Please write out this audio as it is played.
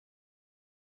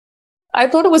I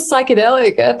thought it was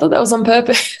psychedelic. I thought that was on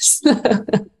purpose.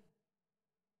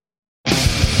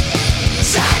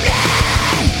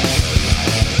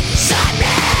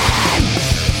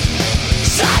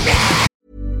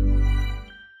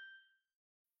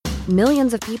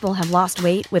 Millions of people have lost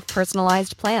weight with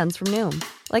personalized plans from Noom.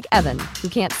 Like Evan, who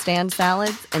can't stand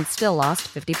salads and still lost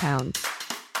 50 pounds.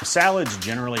 Salads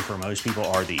generally for most people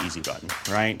are the easy button,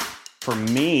 right? For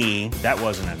me, that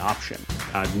wasn't an option.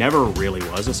 I never really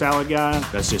was a salad guy.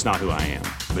 That's just not who I am.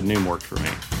 But Noom worked for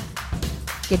me.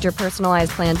 Get your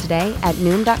personalized plan today at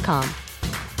Noom.com.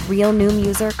 Real Noom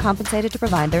user compensated to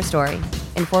provide their story.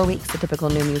 In 4 weeks, the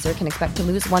typical Noom user can expect to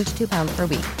lose 1 to 2 pounds per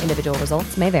week. Individual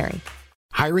results may vary.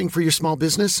 Hiring for your small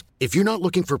business? If you're not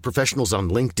looking for professionals on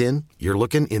LinkedIn, you're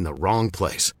looking in the wrong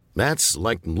place. That's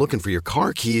like looking for your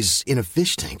car keys in a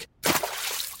fish tank.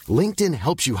 LinkedIn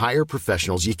helps you hire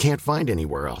professionals you can't find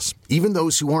anywhere else, even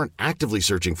those who aren't actively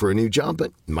searching for a new job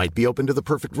but might be open to the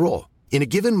perfect role. In a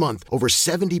given month, over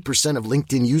 70% of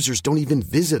LinkedIn users don't even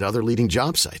visit other leading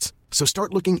job sites. So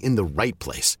start looking in the right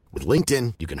place. With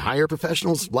LinkedIn, you can hire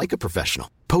professionals like a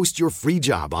professional. Post your free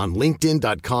job on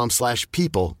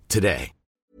linkedin.com/people today.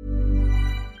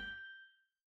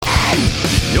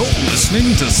 You're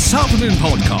listening to Sapnin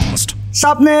Podcast.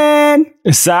 Sapnin!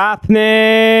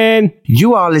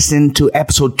 You are listening to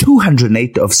episode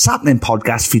 208 of Sapnin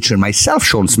Podcast, featuring myself,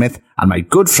 Sean Smith, and my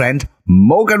good friend,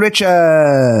 Morgan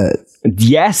Richards.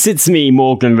 Yes, it's me,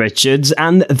 Morgan Richards,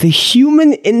 and the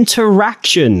human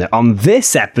interaction on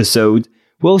this episode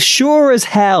will sure as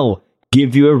hell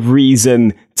give you a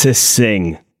reason to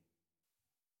sing.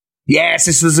 Yes,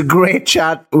 this was a great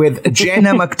chat with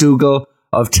Jenna McDougall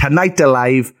of Tonight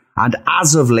Alive, and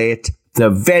as of late, the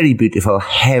very beautiful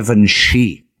Heaven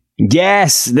She.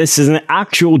 Yes, this is an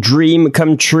actual dream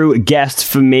come true guest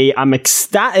for me. I'm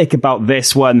ecstatic about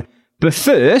this one. But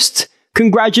first,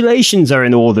 congratulations are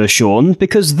in order, Sean,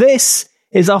 because this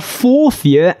is our 4th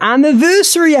year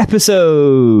anniversary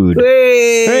episode.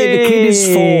 Hey! The kid is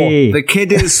 4. The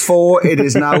kid is 4. It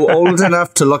is now old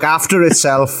enough to look after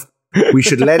itself. We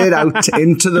should let it out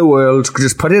into the world.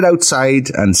 Just put it outside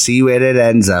and see where it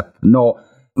ends up. No,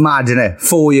 mad, innit?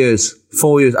 4 years.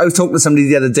 4 years. I was talking to somebody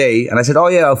the other day and I said, oh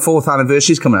yeah, our 4th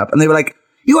anniversary's coming up. And they were like,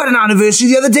 you had an anniversary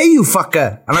the other day, you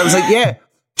fucker. And I was like, yeah,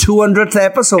 200th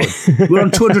episode. We're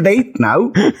on 208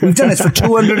 now. We've done this for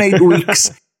 208 weeks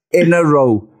in a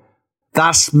row.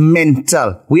 That's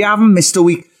mental. We haven't missed a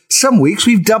week. Some weeks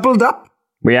we've doubled up.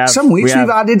 Some weeks we've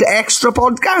added extra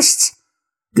podcasts.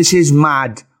 This is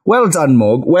mad. Well done,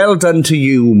 Morg. Well done to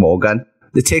you, Morgan.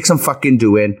 They take some fucking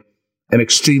doing. I'm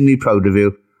extremely proud of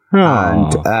you.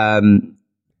 Aww. And,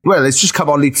 well, it's just come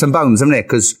on leaps and bounds, hasn't it?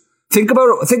 Because think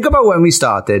about when we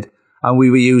started and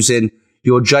we were using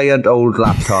your giant old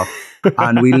laptop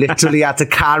and we literally had to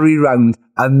carry around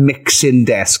a mixing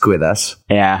desk with us.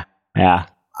 Yeah.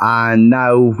 And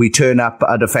now we turn up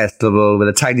at a festival with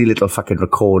a tiny little fucking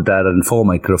recorder and 4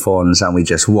 microphones and we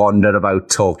just wander about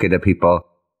talking to people.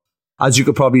 As you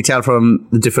could probably tell from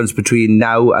the difference between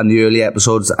now and the early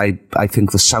episodes, I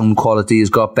think the sound quality has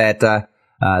got better.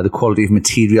 The quality of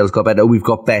material has got better. We've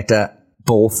got better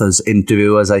both as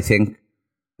interviewers, I think.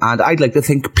 And I'd like to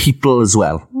think people as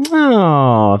well.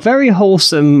 Oh, very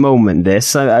wholesome moment,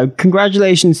 this.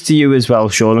 Congratulations to you as well,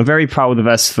 Sean. I'm very proud of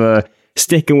us for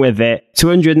sticking with it.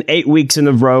 208 weeks in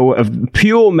a row of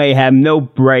pure mayhem, no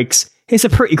breaks. It's a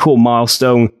pretty cool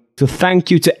milestone. So thank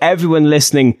you to everyone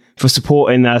listening for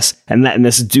supporting us and letting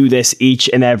us do this each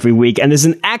and every week. And there's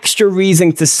an extra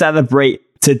reason to celebrate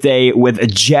today with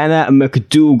Jenna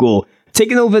McDougall.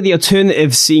 Taking over the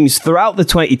alternative scenes throughout the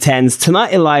 2010s,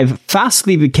 Tonight Alive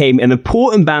fastly became an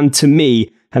important band to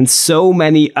me and so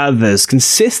many others,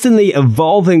 consistently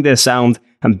evolving their sound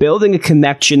and building a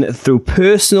connection through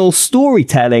personal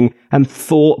storytelling and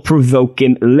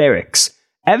thought-provoking lyrics.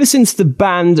 Ever since the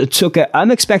band took an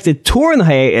unexpected touring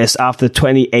hiatus after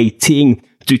 2018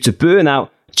 due to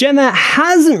burnout, Jenna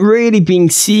hasn't really been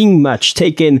seeing much,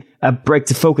 taking a break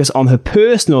to focus on her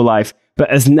personal life,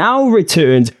 but has now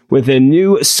returned with her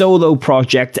new solo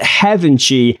project, Heaven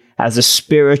She, as a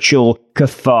spiritual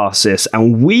catharsis.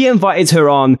 And we invited her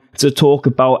on to talk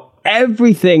about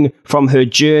everything from her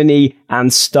journey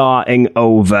and starting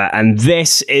over. And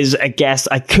this is a guest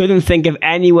I couldn't think of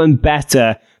anyone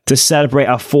better to celebrate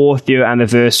our 4th year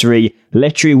anniversary.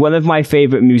 Literally one of my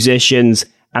favorite musicians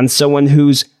and someone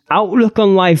whose outlook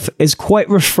on life is quite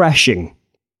refreshing.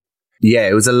 Yeah,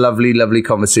 it was a lovely, lovely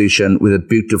conversation with a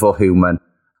beautiful human.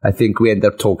 I think we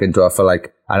ended up talking to her for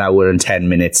like an hour and 10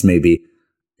 minutes, maybe.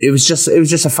 It was just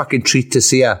a fucking treat to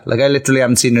see her. Like, I literally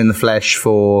haven't seen her in the flesh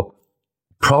for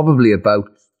probably about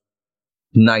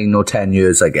 9 or 10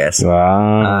 years, I guess.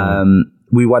 Wow.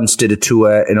 We once did a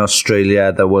tour in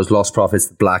Australia that was Lost Prophets,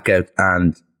 Blackout,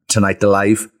 and Tonight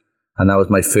Alive. And that was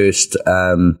my first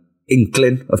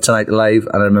inkling of Tonight Alive.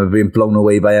 And I remember being blown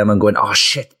away by them and going, oh,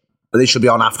 shit, they should be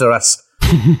on after us.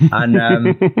 And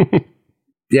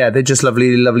yeah, they're just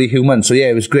lovely, lovely humans. So yeah,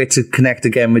 it was great to connect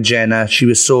again with Jenna. She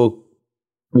was so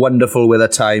wonderful with her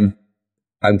time.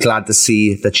 I'm glad to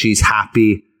see that she's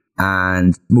happy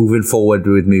and moving forward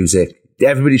with music.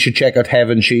 Everybody should check out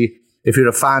Heaven She. If you're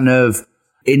a fan of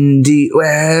indie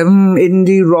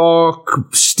rock,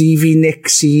 Stevie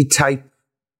Nicks-y type,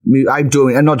 I'm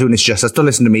not doing this justice. Don't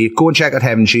listen to me. Go and check out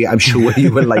Heaven She. I'm sure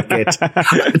you will like it.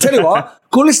 I tell you what,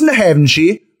 go listen to Heaven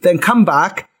She, then come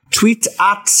back, tweet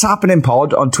at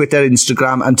SappeningPod on Twitter,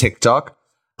 Instagram, and TikTok,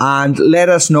 and let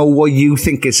us know what you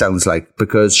think it sounds like,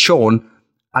 because Sean,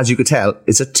 as you could tell,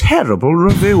 is a terrible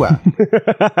reviewer.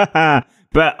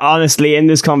 But honestly, in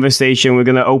this conversation, we're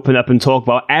going to open up and talk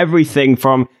about everything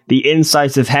from the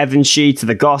insights of Heaven She to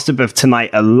the gossip of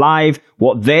Tonight Alive,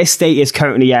 what their status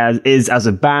currently is as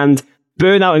a band,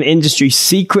 burnout and industry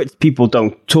secrets people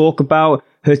don't talk about,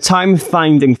 her time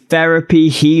finding therapy,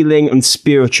 healing, and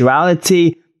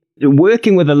spirituality,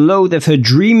 working with a load of her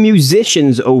dream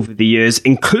musicians over the years,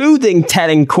 including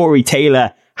telling Corey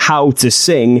Taylor how to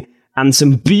sing, and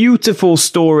some beautiful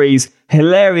stories,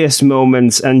 hilarious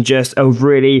moments, and just a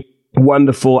really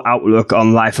wonderful outlook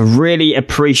on life. I really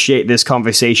appreciate this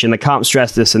conversation. I can't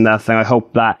stress this enough, and I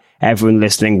hope that everyone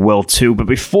listening will too. But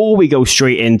before we go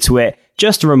straight into it,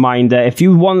 just a reminder, if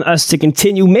you want us to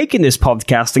continue making this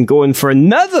podcast and going for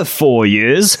another 4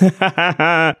 years,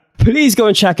 please go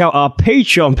and check out our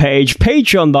Patreon page,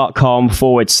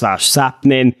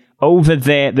 patreon.com/Sappening. Over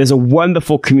there's a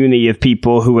wonderful community of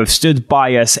people who have stood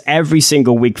by us every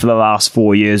single week for the last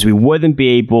 4 years. We wouldn't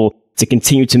be able to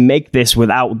continue to make this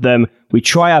without them. We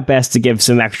try our best to give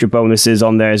some extra bonuses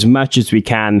on there as much as we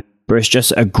can, but it's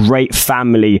just a great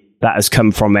family that has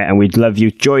come from it, and we'd love you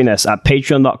to join us at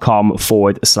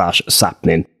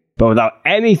patreon.com/Sappening. But without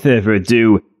any further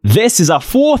ado, this is our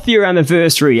 4th year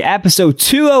anniversary, episode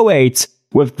 208,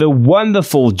 with the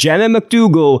wonderful Jenna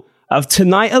McDougall of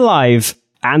Tonight Alive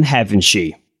and Heaven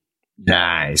She.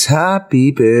 Nice. Happy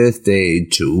birthday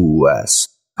to us.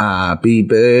 Happy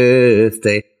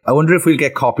birthday. I wonder if we'll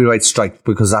get copyright strike,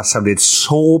 because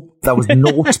that was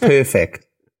not perfect.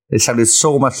 It sounded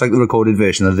so much like the recorded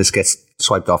version that this gets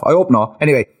swiped off. I hope not.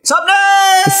 Anyway,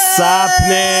 Sappening!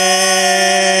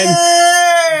 Sappening!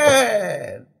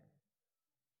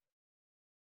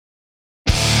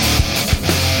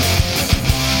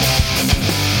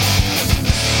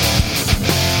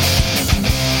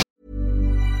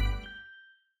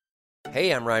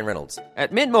 Hey, I'm Ryan Reynolds.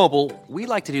 At Mint Mobile, we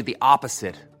like to do the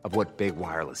opposite of what Big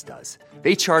Wireless does.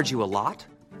 They charge you a lot,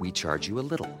 we charge you a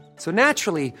little. So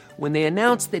naturally, when they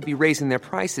announced they'd be raising their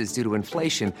prices due to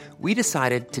inflation, we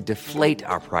decided to deflate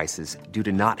our prices due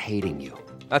to not hating you.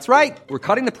 That's right. We're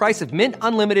cutting the price of Mint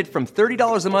Unlimited from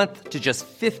 $30 a month to just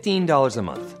 $15 a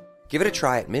month. Give it a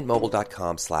try at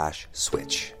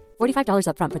mintmobile.com/switch. $45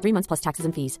 up front for 3 months plus taxes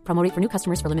and fees. Promo rate for new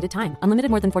customers for limited time.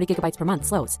 Unlimited more than 40 gigabytes per month.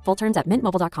 Slows full terms at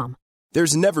mintmobile.com.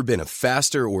 There's never been a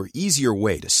faster or easier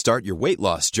way to start your weight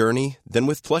loss journey than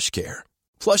with PlushCare.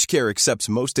 PlushCare accepts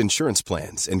most insurance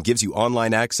plans and gives you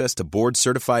online access to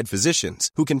board-certified physicians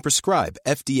who can prescribe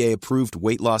FDA-approved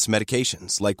weight loss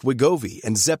medications like Wegovy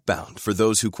and Zepbound for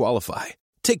those who qualify.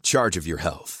 Take charge of your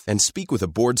health and speak with a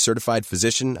board-certified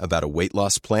physician about a weight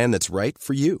loss plan that's right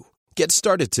for you. Get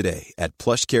started today at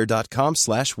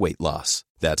plushcare.com/weight-loss.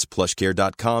 That's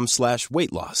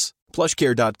plushcare.com/weight-loss.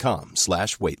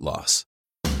 plushcare.com/weight-loss.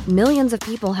 Millions of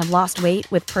people have lost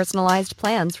weight with personalized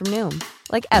plans from Noom.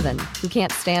 Like Evan, who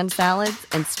can't stand salads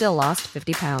and still lost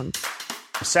 50 pounds.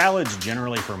 Salads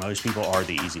generally for most people are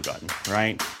the easy button,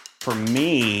 right? For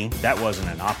me, that wasn't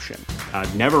an option. I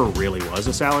never really was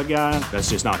a salad guy. That's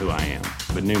just not who I am.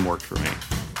 But Noom worked for me.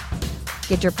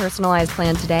 Get your personalized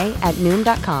plan today at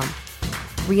Noom.com.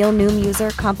 Real Noom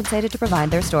user compensated to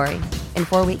provide their story. In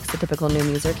 4 weeks, the typical Noom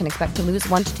user can expect to lose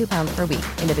 1 to 2 pounds per week.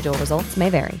 Individual results may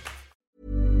vary.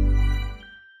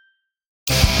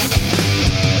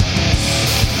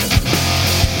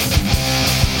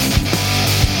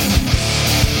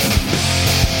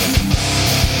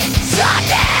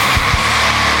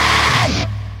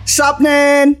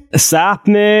 Sappening!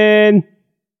 Sappening!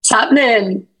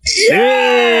 Sappening!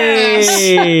 Yes!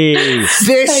 Hey!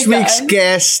 This week's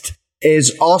guest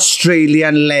is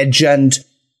Australian legend,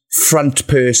 front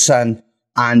person,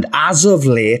 and as of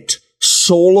late,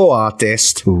 solo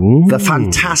artist, the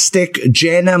fantastic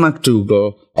Jenna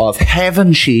McDougall of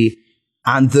Heaven She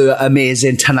and the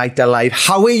amazing Tonight Alive.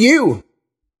 How are you?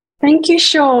 Thank you,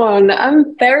 Sean.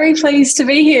 I'm very pleased to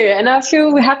be here and I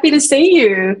feel happy to see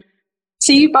you.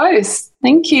 See you both.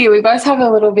 Thank you. We both have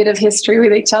a little bit of history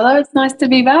with each other. It's nice to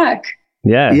be back.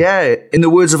 Yeah. Yeah. In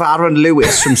the words of Aaron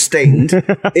Lewis from Stained,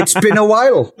 it's been a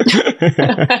while.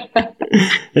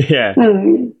 Yeah.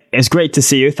 It's great to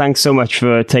see you. Thanks so much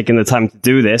for taking the time to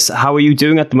do this. How are you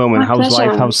doing at the moment? My How's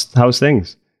pleasure. life? How's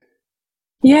things?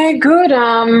 Yeah, good.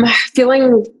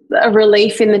 Feeling a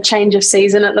relief in the change of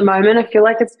season at the moment. I feel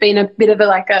like it's been a bit of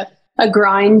a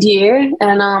grind year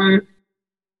and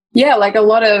like a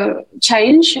lot of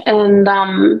change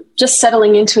and just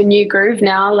settling into a new groove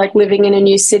now, like living in a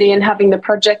new city and having the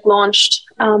project launched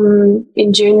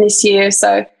in June this year.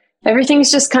 So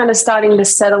everything's just kind of starting to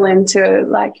settle into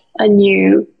like a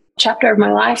new chapter of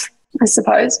my life, I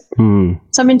suppose. So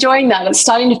I'm enjoying that. It's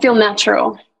starting to feel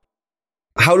natural.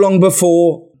 How long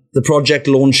before the project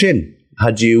launching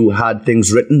had you had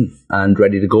things written and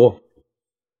ready to go?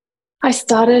 I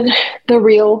started the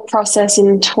real process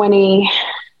in 2020.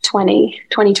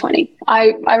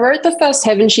 I wrote the first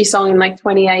Heaven She song in like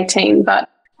 2018, but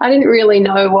I didn't really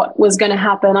know what was going to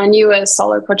happen. I knew a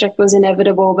solo project was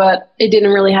inevitable, but it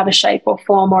didn't really have a shape or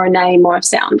form or a name or a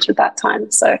sound at that time.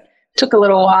 So it took a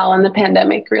little while, and the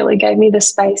pandemic really gave me the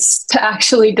space to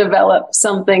actually develop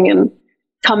something and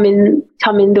come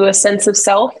into a sense of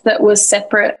self that was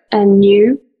separate and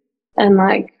new and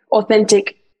like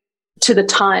authentic to the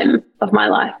time of my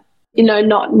life,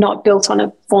 not built on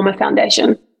a former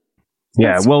foundation.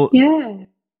 Yeah,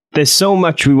 there's so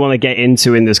much we want to get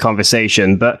into in this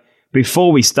conversation, but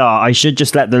before we start, I should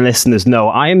just let the listeners know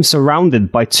I am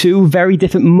surrounded by two very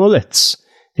different mullets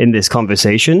in this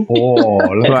conversation. Oh,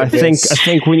 look I at this.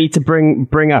 think we need to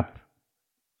bring up.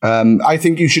 I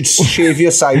think you should shave your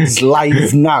sides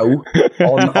live now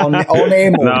on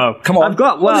air mode. No. Come on.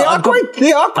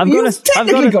 You've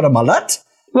technically got a mullet.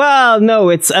 Well, no,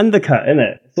 it's undercut, isn't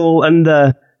it? It's all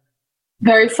under.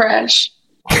 Very fresh.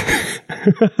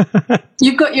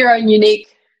 You've got your own unique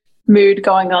mood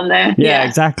going on there. Yeah,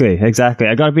 exactly. I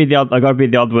gotta be the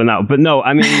odd one out. But no,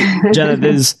 I mean, Jenna,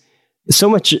 there's so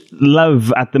much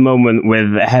love at the moment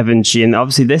with Heaven She, and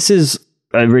obviously this is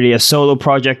really a solo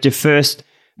project. Your first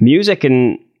music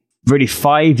in really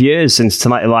 5 years since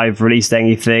Tonight Alive released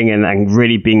anything and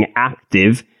really being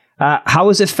active. How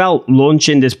has it felt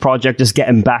launching this project, just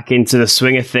getting back into the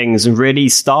swing of things and really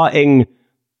starting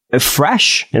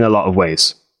fresh in a lot of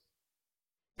ways?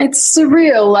 It's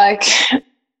surreal.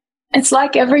 It's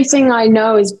like everything I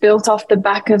know is built off the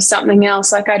back of something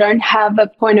else. Like I don't have a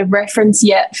point of reference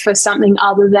yet for something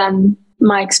other than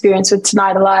my experience with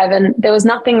Tonight Alive. And there was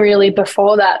nothing really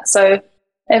before that. So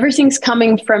everything's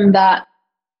coming from that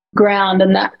ground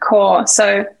and that core.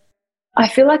 So I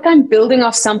feel like I'm building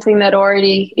off something that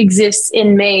already exists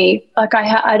in me. Like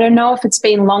I don't know if it's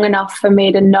been long enough for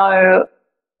me to know,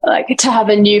 like to have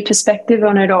a new perspective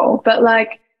on it all. But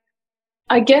like,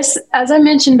 I guess, as I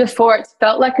mentioned before, it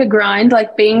felt like a grind,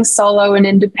 like being solo and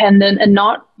independent and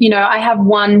not, I have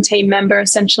one team member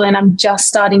essentially, and I'm just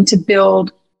starting to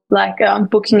build like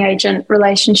booking agent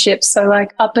relationships. So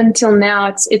like up until now,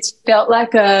 it's felt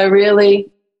like a really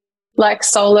like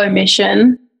solo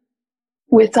mission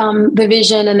with the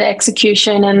vision and the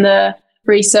execution and the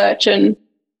research and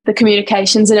the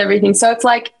communications and everything. So it's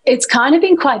like, it's kind of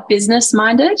been quite business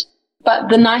minded. But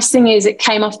the nice thing is it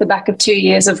came off the back of 2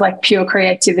 years of like pure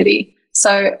creativity.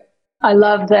 So I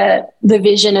love that the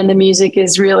vision and the music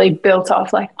is really built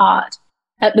off like art.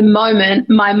 At the moment,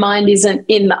 my mind isn't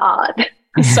in the art.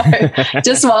 So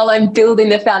just while I'm building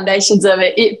the foundations of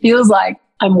it, it feels like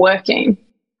I'm working.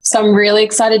 So I'm really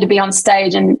excited to be on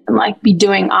stage and like be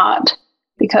doing art,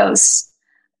 because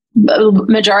the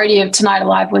majority of Tonight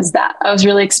Alive was that. I was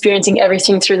really experiencing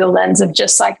everything through the lens of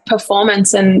just like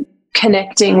performance and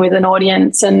connecting with an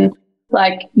audience and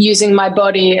like using my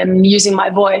body and using my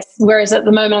voice. Whereas at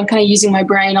the moment, I'm kind of using my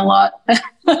brain a lot,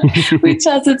 which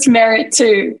has its merit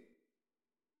too.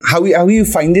 How are you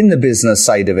finding the business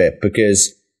side of it?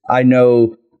 Because I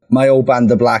know my old band,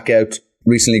 The Blackout,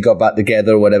 recently got back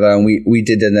together or whatever, and we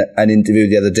did an interview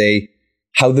the other day,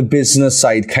 how the business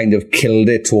side kind of killed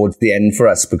it towards the end for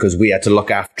us, because we had to look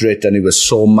after it and it was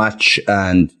so much,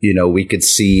 and, we could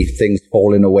see things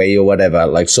falling away or whatever.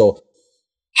 Like, so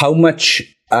how much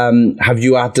have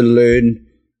you had to learn?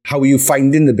 How are you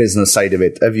finding the business side of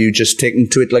it? Have you just taken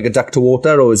to it like a duck to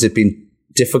water, or has it been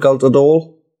difficult at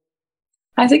all?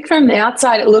 I think from the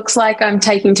outside, it looks like I'm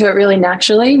taking to it really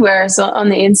naturally, whereas on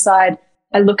the inside,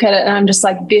 I look at it and I'm just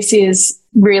like, this is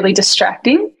really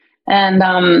distracting. And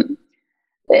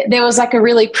there was like a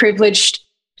really privileged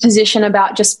position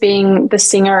about just being the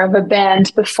singer of a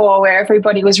band before, where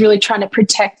everybody was really trying to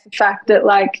protect the fact that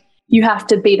like you have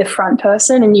to be the front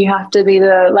person and you have to be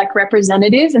the like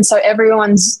representative. And so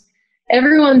everyone's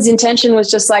intention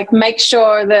was just like, make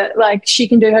sure that like she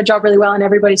can do her job really well and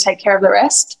everybody take care of the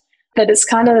rest. But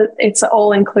it's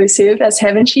all inclusive as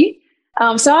Heavenchi.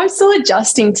 So I'm still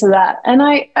adjusting to that. And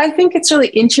I think it's really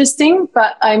interesting,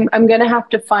 but I'm going to have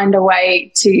to find a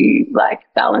way to like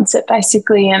balance it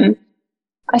basically. And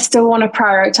I still want to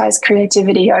prioritize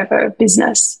creativity over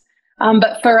business.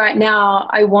 But for right now,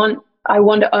 I want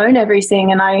to own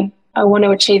everything, and I want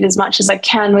to achieve as much as I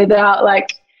can without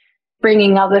like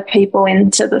bringing other people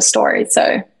into the story.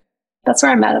 So that's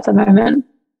where I'm at the moment.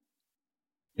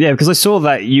 Yeah, because I saw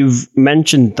that you've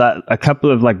mentioned that a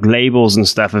couple of like labels and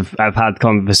stuff have had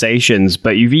conversations,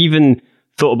 but you've even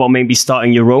thought about maybe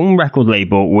starting your own record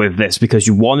label with this because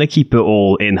you want to keep it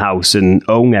all in-house and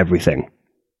own everything.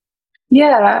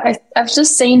 Yeah, I've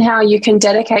just seen how you can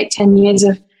dedicate 10 years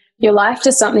of your life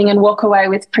to something and walk away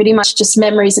with pretty much just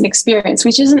memories and experience,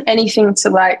 which isn't anything to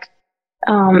like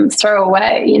throw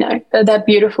away. You know, they're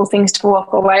beautiful things to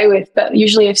walk away with. But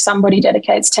usually if somebody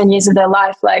dedicates 10 years of their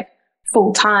life, like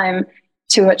full time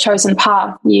to a chosen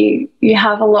path, you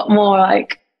have a lot more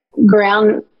like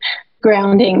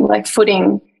grounding, like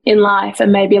footing in life,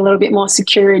 and maybe a little bit more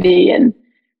security and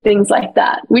things like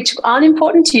that, which aren't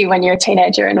important to you when you're a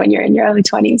teenager and when you're in your early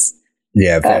 20s.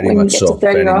 Yeah, very much so.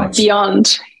 When you get to 30 or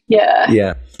beyond.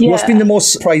 Yeah. What's been the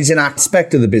most surprising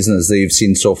aspect of the business that you've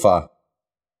seen so far?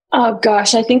 Oh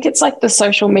gosh, I think it's like the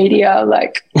social media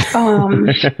like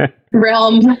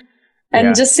realm,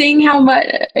 and just seeing how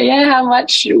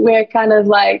much we're kind of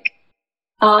like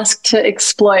asked to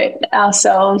exploit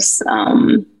ourselves.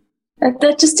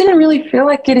 That just didn't really feel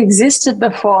like it existed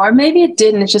before. Maybe it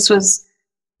didn't.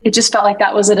 It just felt like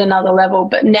that was at another level.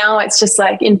 But now it's just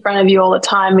like in front of you all the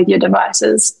time with your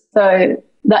devices. So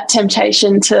that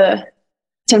temptation to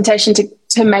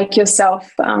make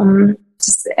yourself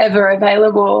just ever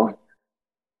available,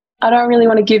 I don't really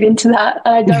want to give into that.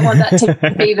 I don't want that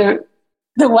to be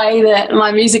the way that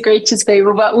my music reaches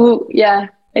people. But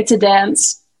it's a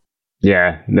dance.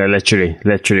 Yeah, no,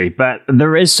 literally. But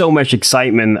there is so much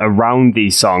excitement around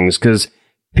these songs because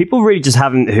people really just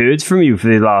haven't heard from you for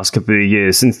the last couple of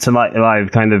years. Since Tonight Alive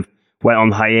kind of went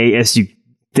on hiatus, you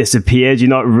disappeared.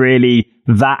 You're not really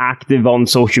that active on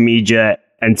social media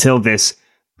until this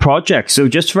project. So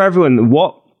just for everyone,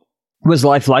 what was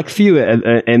life like for you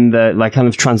in the like kind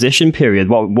of transition period?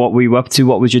 What were you up to?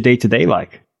 What was your day-to-day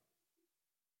like?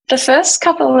 The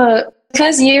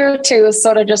first year or two was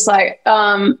sort of just like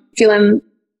feeling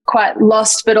quite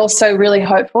lost, but also really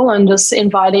hopeful, and just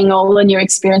inviting all the new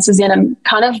experiences in, and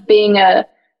kind of being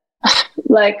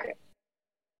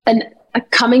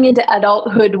coming into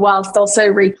adulthood whilst also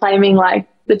reclaiming like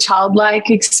the childlike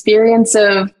experience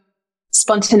of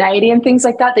spontaneity and things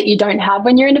like that you don't have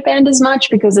when you're in a band as much,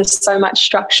 because there's so much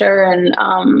structure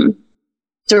and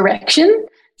direction.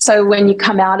 So when you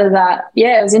come out of that,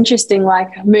 it was interesting,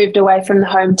 like moved away from the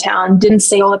hometown, didn't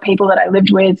see all the people that I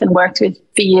lived with and worked with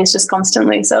for years just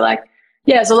constantly. So like,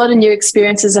 it was a lot of new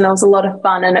experiences and it was a lot of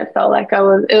fun, and it felt like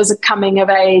it was a coming of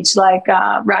age, like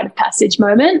rite of passage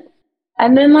moment.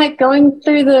 And then like going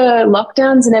through the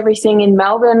lockdowns and everything in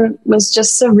Melbourne was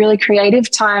just a really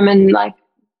creative time, and like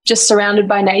just surrounded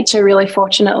by nature, really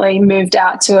fortunately moved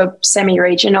out to a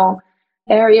semi-regional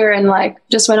area and like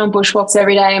just went on bushwalks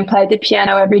every day and played the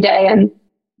piano every day, and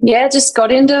just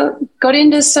got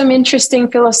into some interesting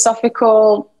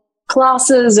philosophical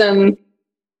classes, and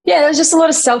there was just a lot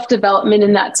of self-development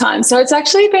in that time. So it's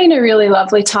actually been a really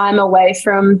lovely time away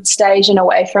from stage and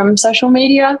away from social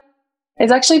media.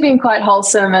 It's actually been quite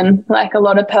wholesome, and like a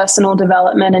lot of personal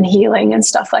development and healing and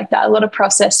stuff like that, a lot of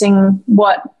processing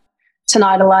what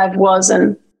Tonight Alive was,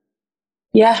 and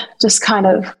just kind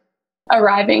of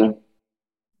arriving.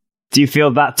 Do you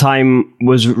feel that time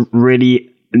was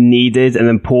really needed and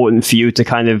important for you to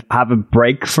kind of have a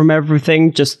break from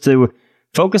everything, just to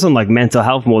focus on like mental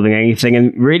health more than anything?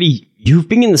 And really, you've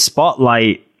been in the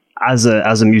spotlight as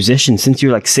a musician since you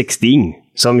were like 16.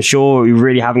 So I'm sure you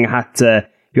really haven't had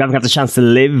the chance to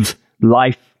live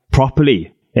life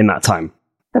properly in that time.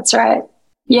 That's right.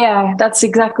 Yeah, that's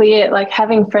exactly it. Like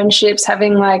having friendships,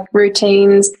 having like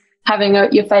routines, having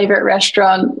your favorite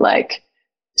restaurant, like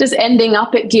just ending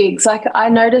up at gigs. Like I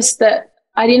noticed that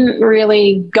I didn't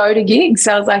really go to gigs.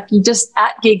 I was like, you're just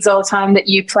at gigs all the time that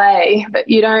you play, but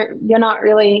you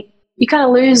kind of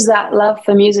lose that love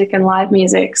for music and live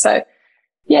music. So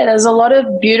there's a lot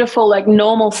of beautiful, like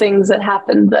normal things that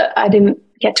happened that I didn't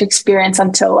get to experience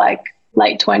until like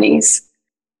late 20s,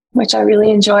 which I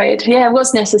really enjoyed. It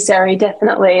was necessary,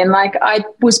 definitely. And like I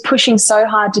was pushing so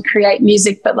hard to create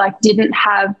music, but like didn't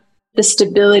have the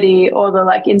stability or the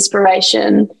like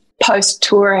inspiration post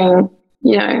touring,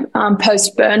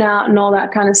 post burnout and all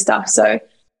that kind of stuff. So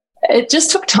it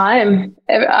just took time.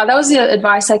 That was the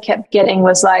advice I kept getting,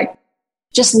 was like,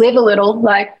 just live a little,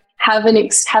 like have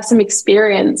some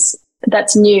experience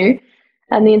that's new,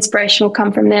 and the inspiration will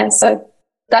come from there. So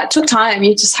that took time.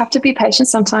 You just have to be patient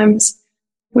sometimes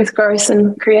with growth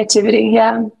and creativity.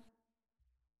 Yeah.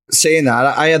 Saying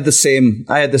that, I had the same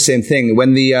thing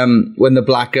when the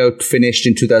blackout finished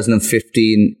in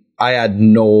 2015. I had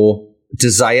no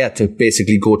desire to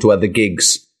basically go to other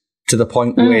gigs, to the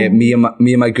point where me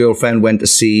and my girlfriend went to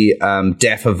see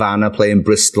Def Havana play in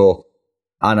Bristol,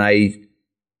 and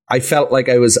I felt like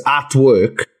I was at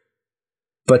work,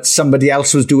 but somebody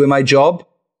else was doing my job.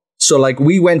 So like,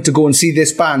 we went to go and see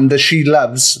this band that she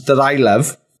loves, that I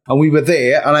love, and we were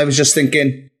there, and I was just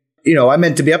thinking, I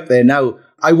meant to be up there. Now,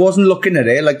 I wasn't looking at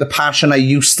it like the passion I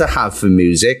used to have for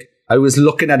music. I was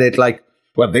looking at it like,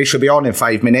 well, they should be on in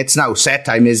 5 minutes now. Set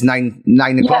time is 9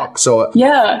 o'clock. So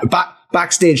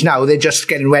backstage now, they're just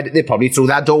getting ready. They're probably through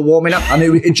that door warming up. And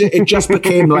it just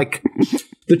became like,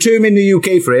 the term in the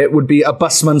UK for it would be a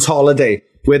busman's holiday,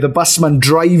 where the busman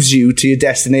drives you to your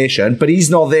destination, but he's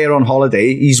not there on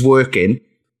holiday. He's working.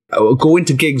 Going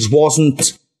to gigs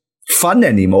wasn't fun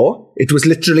anymore. It was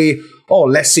literally,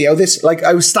 let's see how this, like,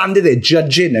 I was standing there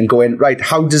judging and going, right,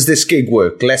 how does this gig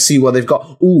work? Let's see what they've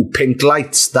got. Ooh, pink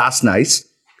lights. That's nice.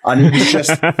 And it was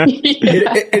just,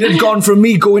 it had gone from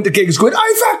me going to gigs going,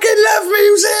 I fucking love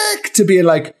music, to being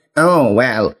like, oh,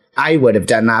 well, I would have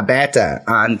done that better.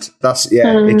 And that's,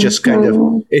 it just kind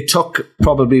of, it took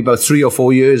probably about 3 or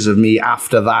 4 years of me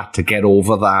after that to get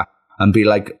over that and be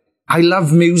like, I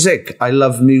love music. I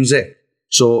love music.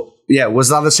 So, yeah, was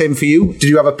that the same for you? Did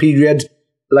you have a period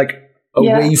like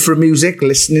away from music,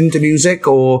 listening to music,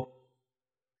 or?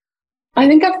 I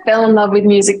think I fell in love with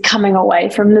music coming away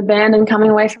from the band and coming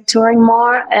away from touring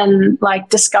more, and like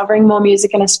discovering more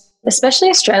music, and especially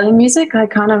Australian music. I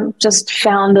kind of just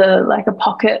found a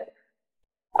pocket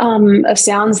of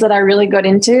sounds that I really got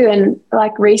into. And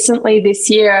like recently this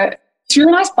year, it's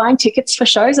really nice buying tickets for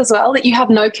shows as well, that you have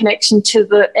no connection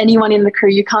to anyone in the crew.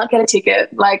 You can't get a ticket,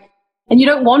 and you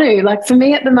don't want to. Like for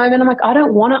me at the moment, I'm like, I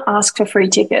don't want to ask for free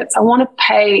tickets. I want to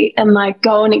pay and like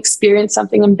go and experience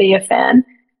something and be a fan.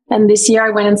 And this year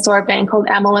I went and saw a band called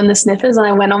Amyl and the Sniffers, and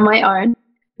I went on my own.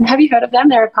 Have you heard of them?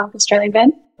 They're a punk Australian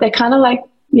band. They're kind of like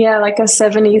a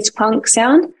 70s punk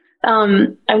sound.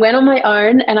 I went on my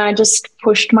own and I just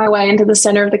pushed my way into the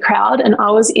center of the crowd, and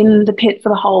I was in the pit for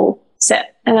the whole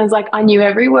set. And I was like, I knew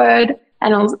every word,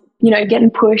 and I was,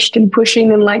 getting pushed and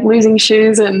pushing and like losing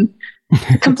shoes and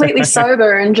completely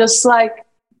sober, and just like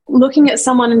looking at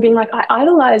someone and being like, I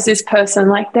idolize this person.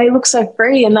 Like they look so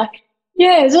free, and like,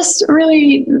 just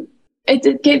really,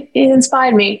 it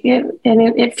inspired me,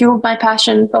 it fueled my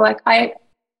passion. But like,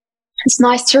 it's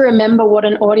nice to remember what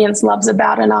an audience loves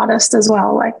about an artist as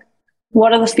well. Like,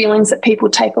 what are the feelings that people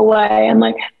take away, and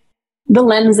like the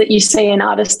lens that you see an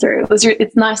artist through.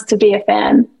 It's nice to be a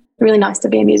fan. Really nice to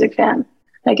be a music fan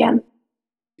again.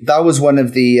 That was one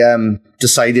of the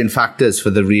deciding factors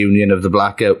for the reunion of the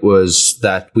Blackout, was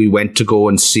that we went to go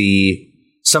and see.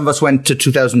 Some of us went to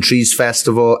 2000 Trees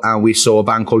Festival, and we saw a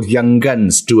band called Young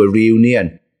Guns do a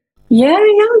reunion. Yeah,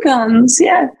 Young Guns,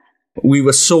 yeah. We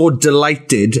were so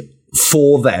delighted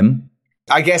for them.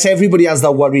 I guess everybody has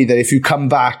that worry that if you come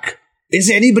back,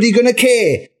 is anybody going to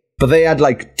care? But they had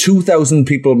like 2,000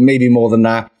 people, maybe more than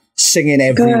that, singing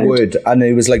every word. And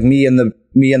it was like me and the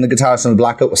guitarist on the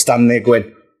Blackout were standing there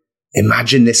going,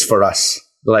 imagine this for us.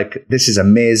 Like, this is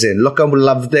amazing. Look how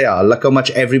loved they are. Look how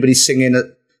much everybody's singing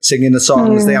the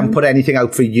songs. They haven't put anything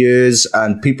out for years,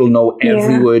 and people know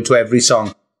every word to every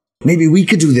song. Maybe we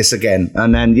could do this again.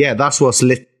 And then, that's what's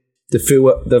lit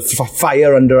the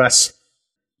fire under us.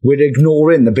 We're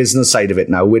ignoring the business side of it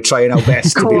now. We're trying our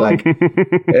best to be like,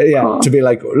 to be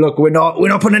like, look, we're not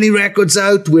putting any records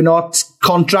out. We're not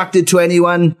contracted to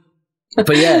anyone. But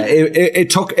it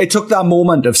took that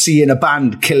moment of seeing a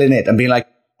band killing it and being like,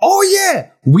 oh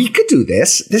yeah, we could do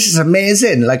this. This is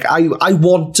amazing. Like, I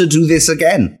want to do this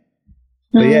again.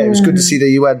 But it was good to see that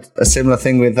you had a similar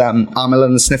thing with Amyl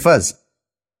and the Sniffers.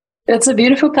 It's a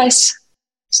beautiful place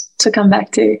to come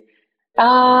back to.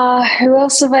 Who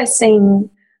else have I seen?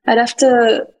 I'd have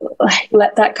to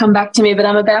let that come back to me, but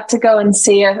I'm about to go and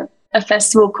see a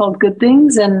festival called Good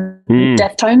Things, and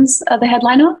Deftones are the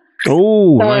headliner.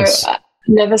 Oh, nice. I've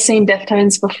never seen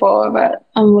Deftones before, but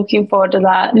I'm looking forward to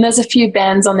that. And there's a few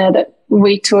bands on there that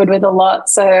we toured with a lot,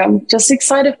 so I'm just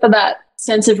excited for that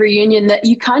sense of reunion that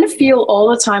you kind of feel all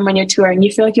the time when you're touring.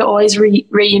 You feel like you're always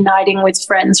reuniting with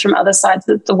friends from other sides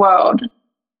of the world.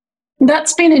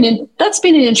 That's been an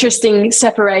interesting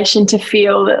separation to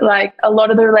feel that like a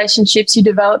lot of the relationships you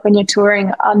develop when you're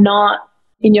touring are not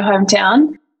in your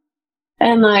hometown,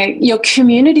 and like your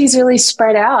community is really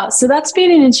spread out. So that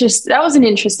was an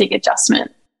interesting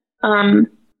adjustment.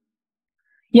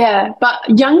 Yeah,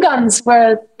 but Young Guns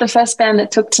were the first band that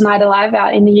took Tonight Alive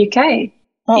out in the UK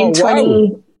in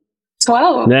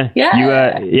 2012.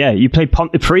 Yeah, you played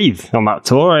Pontypridd on that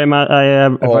tour. If I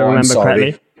remember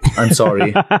correctly. I'm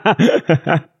sorry.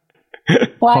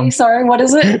 Why are you sorry? What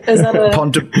is it? Is that a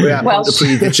Welsh?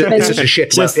 It's just a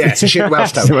shit. It's a shit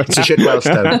Welsh town. It's a shit Welsh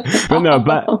town.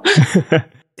 But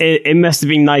it must have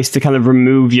been nice to kind of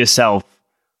remove yourself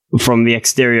from the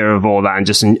exterior of all that and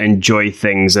just enjoy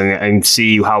things and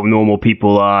see how normal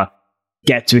people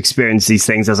get to experience these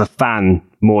things as a fan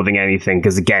more than anything.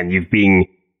 Because again, you've been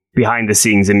behind the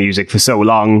scenes in music for so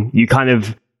long, you kind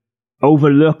of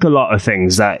overlook a lot of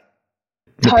things that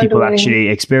the people actually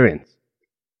experience.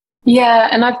 Yeah,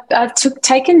 and I've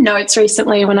taken notes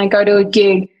recently when I go to a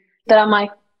gig that I'm like,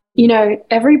 you know,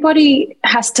 everybody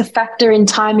has to factor in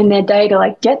time in their day to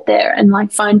like get there and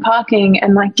like find parking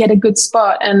and like get a good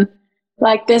spot. And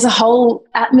like there's a whole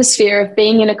atmosphere of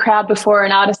being in a crowd before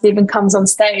an artist even comes on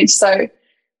stage. So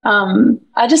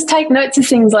I just take notes of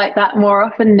things like that more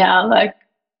often now, like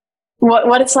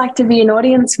what it's like to be an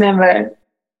audience member.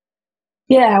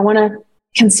 Yeah, I want to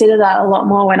consider that a lot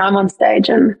more when I'm on stage,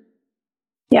 and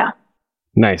yeah.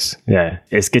 Nice. Yeah.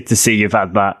 It's good to see you've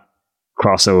had that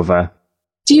crossover.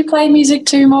 Do you play music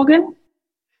too, Morgan?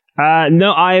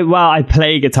 No, I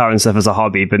play guitar and stuff as a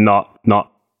hobby, but not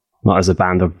as a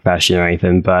band or profession or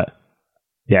anything. But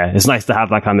yeah, it's nice to have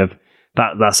that kind of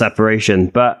that separation.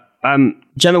 But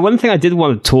Gemma, one thing I did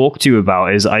want to talk to you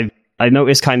about is I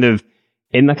noticed kind of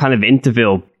in the kind of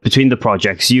interval between the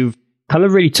projects, you've kind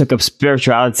of really took up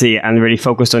spirituality and really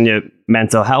focused on your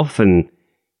mental health and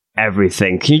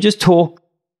everything. Can you just talk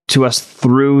to us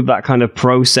through that kind of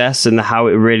process and how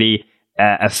it really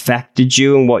affected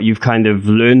you and what you've kind of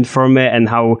learned from it and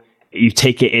how you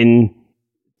take it in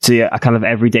to a kind of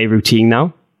everyday routine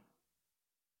now?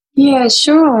 Yeah,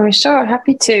 sure.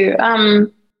 Happy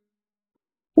to.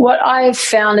 What I've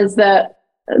found is that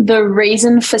the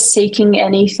reason for seeking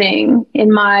anything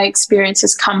in my experience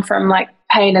has come from like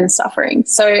pain and suffering.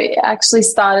 So it actually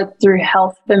started through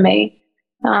health for me.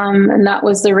 And that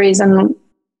was the reason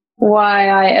why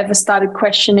I ever started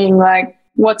questioning, like,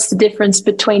 what's the difference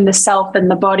between the self and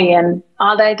the body? And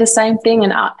are they the same thing?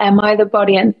 And am I the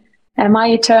body? And am I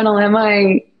eternal? Am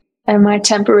I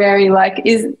temporary? Like,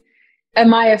 are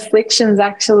my afflictions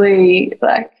actually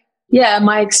like, yeah,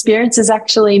 my experience is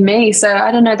actually me. So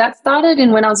I don't know, that started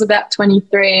in when I was about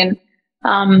 23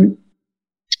 and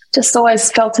just always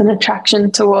felt an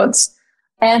attraction towards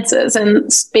answers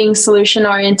and being solution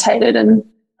orientated. And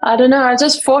I don't know, I was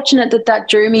just fortunate that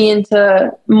drew me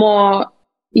into more,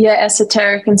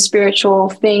 esoteric and spiritual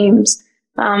themes.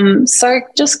 So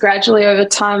just gradually over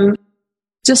time,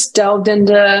 just delved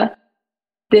into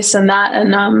this and that.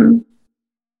 And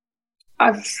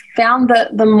I've found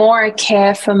that the more I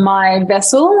care for my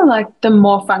vessel, like the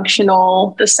more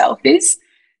functional the self is.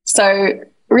 So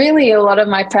really a lot of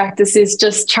my practice is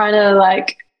just trying to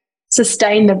like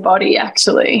sustain the body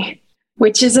actually,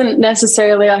 which isn't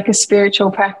necessarily like a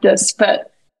spiritual practice,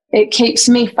 but it keeps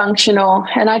me functional.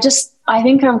 And I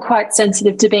think I'm quite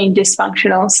sensitive to being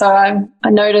dysfunctional. So I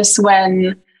notice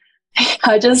when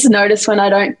I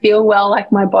don't feel well,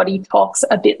 like my body talks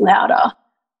a bit louder.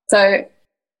 So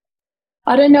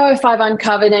I don't know if I've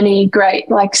uncovered any great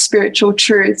like spiritual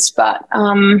truths, but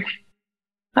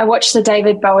I watched the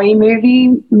David Bowie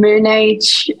movie, Moon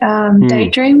Age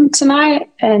Daydream tonight,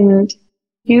 and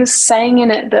he was saying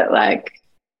in it that like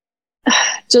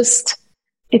just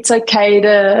it's okay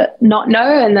to not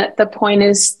know, and that the point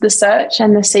is the search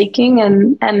and the seeking,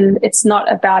 and it's not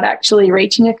about actually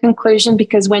reaching a conclusion,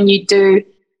 because when you do,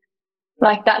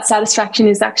 like that satisfaction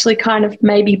is actually kind of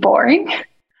maybe boring.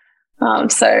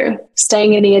 So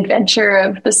staying in the adventure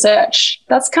of the search,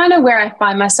 that's kind of where I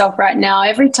find myself right now.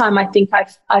 Every time I think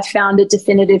I've found a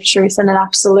definitive truth and an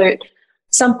absolute,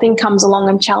 something comes along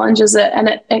and challenges it. And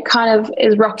it kind of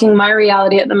is rocking my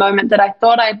reality at the moment, that I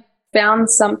thought I found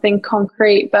something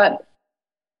concrete, but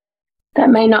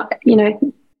that may not,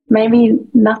 maybe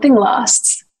nothing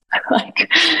lasts. Like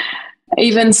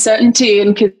even certainty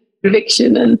and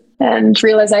conviction and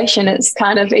realization, it's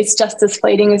just as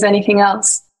fleeting as anything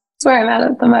else. That's where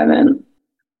I'm at the moment.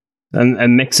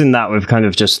 And mixing that with kind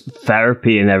of just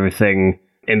therapy and everything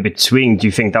in between, do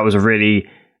you think that was a really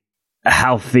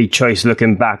healthy choice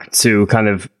looking back to kind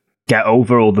of get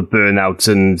over all the burnouts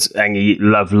and any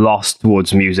love lost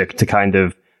towards music, to kind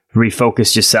of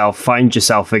refocus yourself, find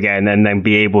yourself again, and then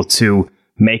be able to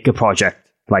make a project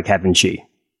like Heaven She?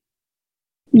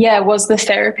 Yeah, was the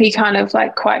therapy kind of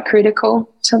like quite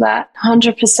critical to that?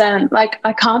 100%. Like,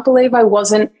 I can't believe I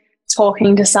wasn't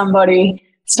talking to somebody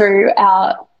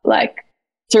throughout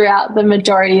the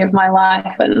majority of my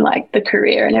life and like the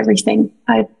career and everything.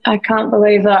 I can't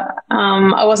believe that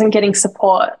I wasn't getting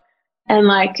support and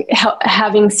like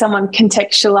having someone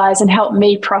contextualize and help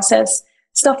me process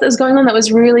stuff that was going on that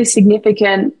was really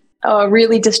significant or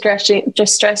really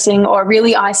distressing or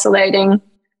really isolating.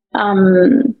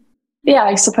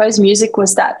 I suppose music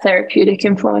was that therapeutic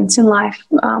influence in life,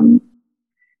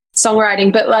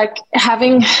 songwriting, but like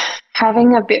having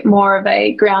a bit more of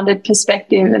a grounded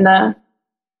perspective and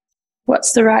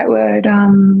what's the right word?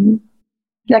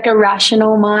 Like a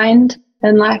rational mind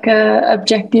and like a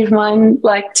objective mind,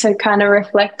 like to kind of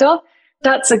reflect off.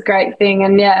 That's a great thing.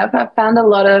 And yeah, I've found a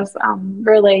lot of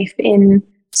relief in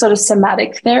sort of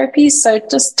somatic therapies. So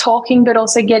just talking, but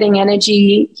also getting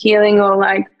energy healing or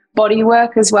like body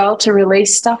work as well to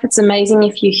release stuff. It's amazing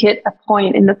if you hit a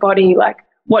point in the body, like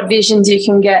what visions you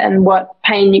can get and what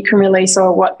pain you can release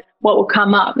or what will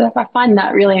come up. I find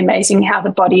that really amazing how the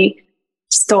body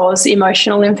stores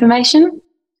emotional information.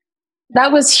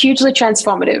 That was hugely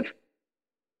transformative.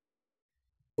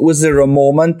 Was there a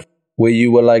moment where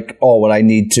you were like, oh, well, I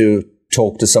need to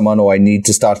talk to someone or I need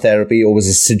to start therapy, or was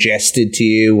it suggested to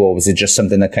you, or was it just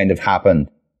something that kind of happened?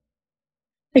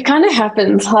 It kind of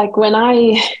happened. Like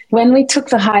when we took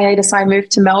the hiatus, I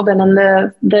moved to Melbourne, and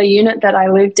the unit that I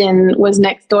lived in was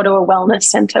next door to a wellness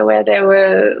center where there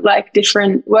were like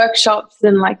different workshops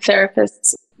and like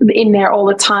therapists in there all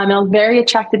the time. And I was very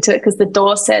attracted to it because the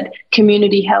door said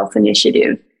Community Health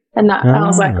Initiative. And that I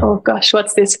was like, oh gosh,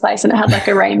 what's this place? And it had like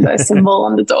a rainbow symbol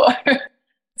on the door.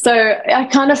 So I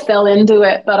kind of fell into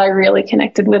it, but I really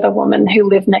connected with a woman who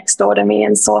lived next door to me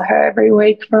and saw her every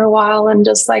week for a while and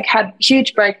just like had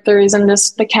huge breakthroughs and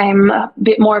just became a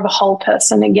bit more of a whole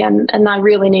person again. And I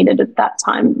really needed at that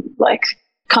time, like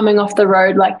coming off the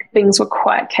road, like things were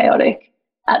quite chaotic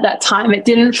at that time. It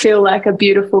didn't feel like a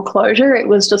beautiful closure. It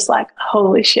was just like,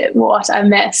 holy shit, what a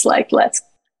mess. Like, let's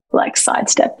like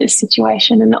sidestep this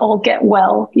situation and all get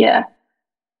well. Yeah.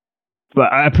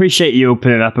 But I appreciate you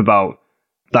opening up about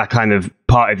that kind of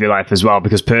part of your life as well,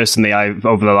 because personally,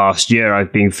 over the last year,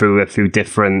 I've been through a few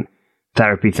different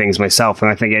therapy things myself.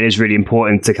 And I think it is really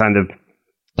important to kind of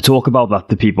talk about that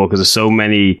to people, because there's so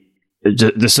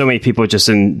many people just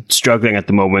struggling at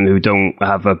the moment who don't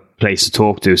have a place to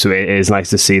talk to. So it is nice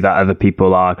to see that other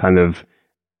people are kind of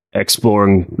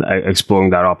exploring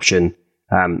that option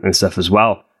and stuff as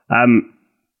well.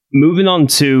 Moving on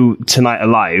to Tonight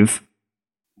Alive,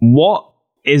 what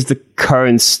is the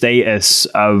current status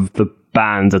of the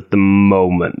band at the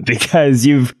moment? Because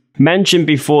you've mentioned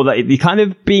before that you're kind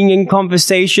of being in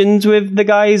conversations with the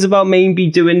guys about maybe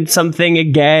doing something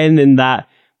again, and that,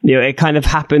 you know, it kind of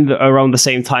happened around the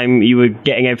same time you were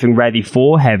getting everything ready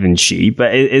for Heaven She.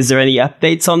 But is there any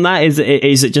updates on that?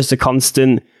 Is it just a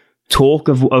constant talk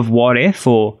of what if,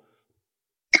 or?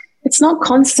 It's not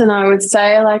constant, I would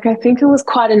say. Like, I think it was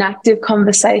quite an active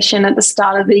conversation at the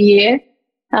start of the year.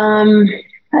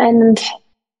 And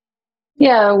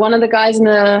yeah, one of the guys in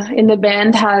the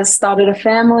band has started a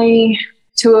family.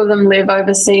 2 of them live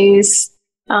overseas.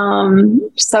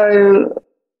 So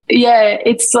yeah,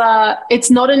 it's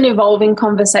not an evolving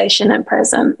conversation at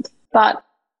present, but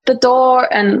the door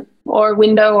or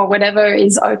window or whatever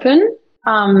is open.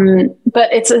 But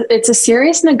it's a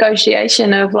serious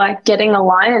negotiation of like getting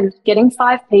aligned, getting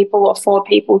 5 people or 4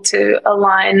 people to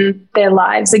align their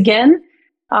lives again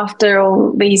after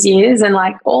all these years, and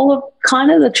like all of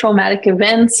kind of the traumatic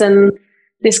events and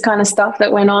this kind of stuff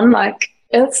that went on. Like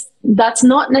that's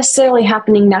not necessarily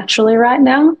happening naturally right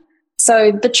now.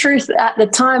 So the truth at the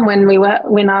time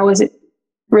when I was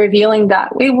revealing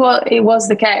that, it was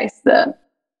the case that,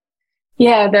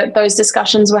 yeah, that those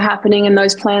discussions were happening and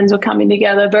those plans were coming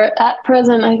together. But at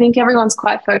present, I think everyone's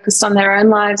quite focused on their own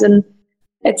lives, and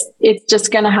it's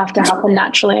just going to have to happen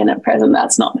naturally. And at present,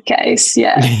 that's not the case.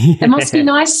 Yeah. It must be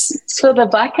nice for the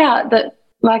blackout that,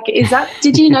 like,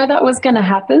 did you know that was going to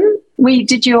happen?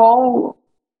 Did you all?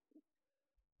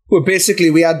 Well, basically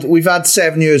we've had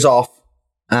 7 years off,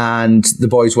 and the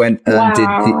boys went and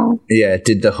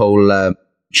did the whole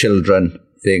children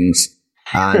things.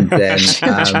 And then,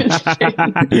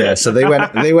 so they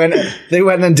went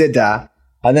and did that.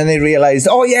 And then they realized,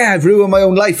 oh yeah, I've ruined my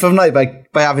own life, haven't I, by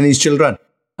having these children.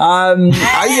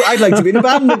 I'd like to be in a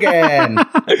band again.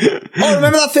 Oh,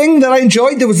 remember that thing that I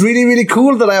enjoyed that was really, really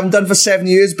cool that I haven't done for 7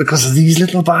 years because of these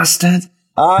little bastards?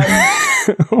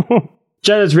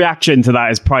 Jenna's reaction to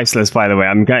that is priceless, by the way.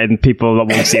 I'm getting people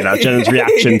that won't see that. Jenna's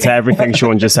reaction to everything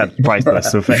Sean just said,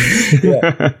 priceless. So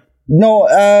yeah. No,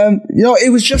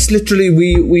 it was just literally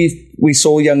we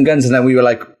saw Young Guns and then we were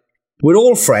like, we're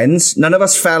all friends. None of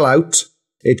us fell out.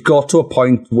 It got to a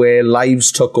point where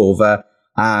lives took over,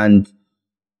 and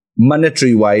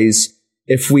monetary-wise,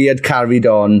 if we had carried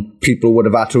on, people would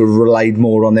have had to have relied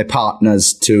more on their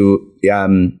partners to,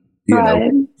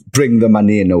 bring the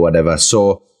money in or whatever.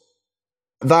 So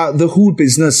that the whole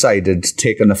business side had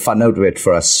taken the fun out of it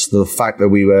for us. The fact that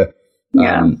we were,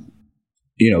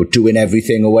 doing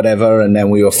everything or whatever, and then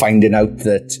we were finding out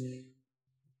that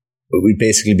we'd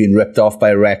basically been ripped off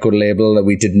by a record label that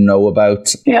we didn't know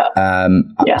about,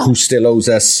 who still owes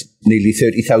us nearly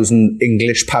 30,000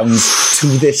 English pounds to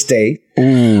this day.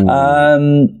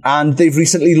 And they've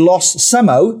recently lost,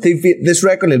 somehow, this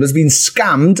record label has been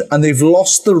scammed and they've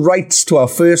lost the rights to our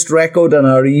first record and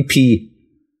our EP.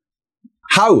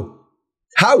 How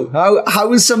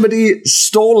has somebody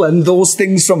stolen those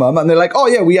things from them? And they're like, oh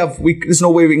yeah, there's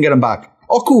no way we can get them back.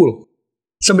 Oh, cool.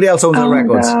 Somebody else owns our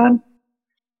records. God.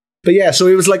 But yeah, so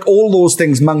it was like all those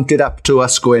things mounted up to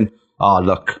us going, oh,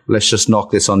 look, let's just knock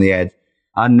this on the head.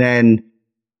 And then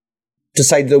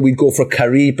decided that we'd go for a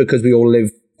curry because we all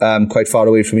live quite far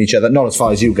away from each other. Not as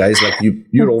far as you guys, like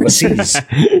you're overseas.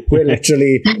 We're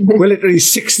literally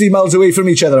 60 miles away from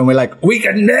each other, and we're like, we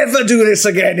can never do this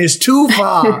again. It's too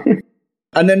far.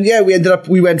 And then,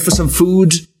 we went for some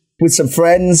food with some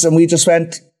friends, and we just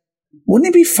went, wouldn't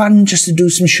it be fun just to do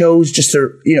some shows, just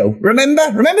to,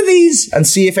 remember these, and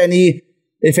see if any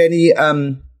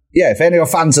of our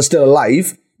fans are still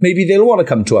alive, maybe they'll want to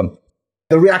come to them.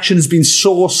 The reaction has been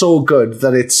so good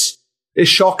that it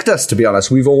shocked us, to be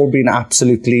honest. We've all been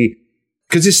absolutely,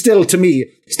 because it's still, to me,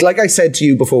 like I said to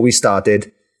you before we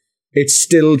started, it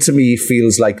still, to me,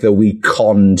 feels like that we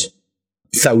conned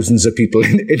thousands of people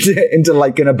into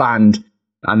liking a band.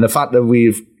 And the fact that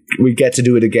we get to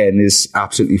do it again is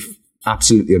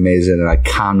absolutely amazing, and I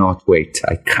cannot wait.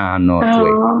 Wait.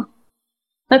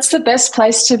 That's the best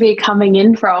place to be coming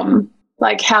in from,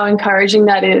 like how encouraging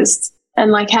that is,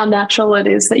 and like how natural it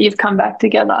is that you've come back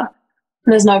together.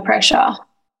 There's no pressure.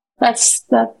 That's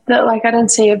that like, I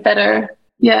don't see a better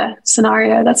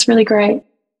scenario. That's really great.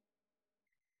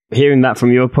 Hearing that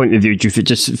from your point of view, do you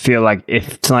just feel like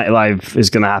if Tonight Alive is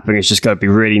going to happen, it's just got to be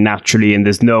really naturally, and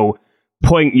there's no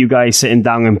point you guys sitting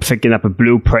down and picking up a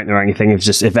blueprint or anything? It's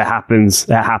just, if it happens,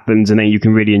 and then you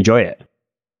can really enjoy it.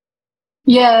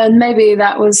 Yeah, and maybe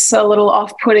that was a little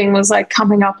off-putting, was like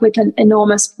coming up with an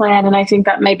enormous plan, and I think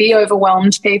that maybe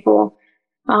overwhelmed people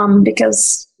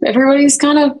because everybody's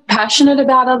kind of passionate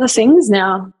about other things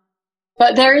now.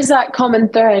 But there is that common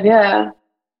thread, yeah.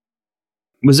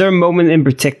 Was there a moment in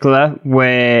particular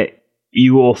where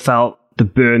you all felt the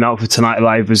burnout for Tonight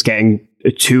Alive was getting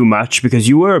too much? Because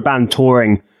you were a band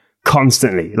touring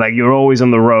constantly. Like, you're always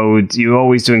on the road, you're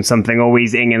always doing something,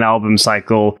 always in an album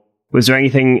cycle. Was there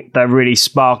anything that really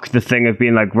sparked the thing of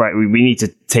being like, right, we need to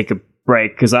take a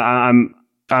break? Because I'm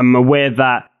aware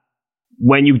that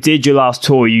when you did your last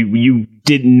tour, you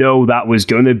didn't know that was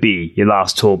going to be your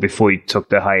last tour before you took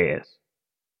the hiatus.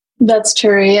 That's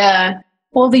true, yeah.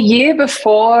 Well, the year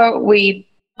before we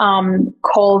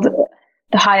called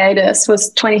the hiatus was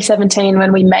 2017,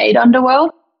 when we made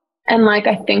Underworld. And like,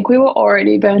 I think we were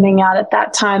already burning out at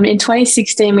that time. In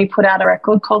 2016, we put out a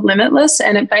record called Limitless,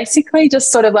 and it basically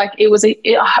just sort of like, it was a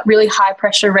really high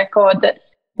pressure record that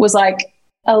was like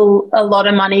a lot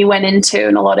of money went into,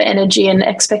 and a lot of energy and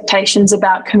expectations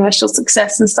about commercial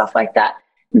success and stuff like that.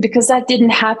 And because that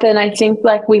didn't happen, I think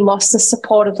like we lost the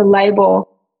support of the label,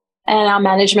 and our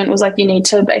management was like, you need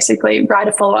to basically write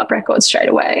a follow-up record straight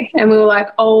away. And we were like,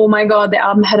 oh my God, the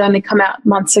album had only come out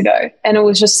months ago. And it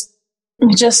was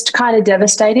just kind of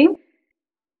devastating.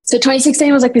 So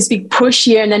 2016 was like this big push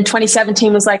year, and then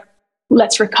 2017 was like,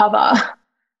 let's recover.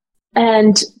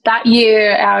 And that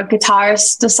year, our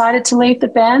guitarist decided to leave the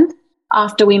band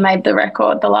after we made the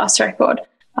record, the last record.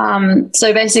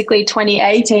 So basically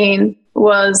 2018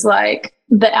 was like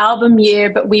the album year,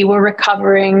 but we were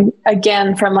recovering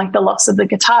again from like the loss of the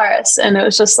guitarist. And it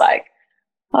was just like,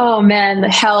 oh man, the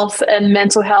health and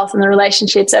mental health and the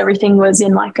relationships, everything was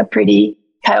in like a pretty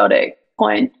chaotic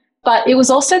point. But it was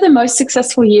also the most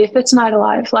successful year for Tonight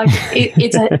Alive. Like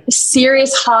it's a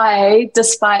serious high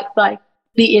despite like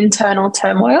the internal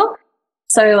turmoil.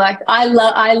 So like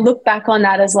I look back on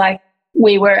that as like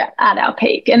we were at our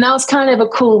peak, and that was kind of a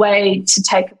cool way to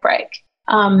take a break.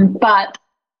 But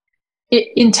it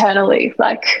internally,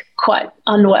 like, quite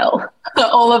unwell.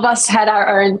 All of us had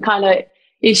our own kind of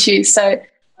issues. So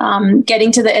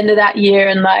getting to the end of that year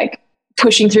and like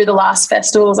pushing through the last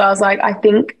festivals, I was like, I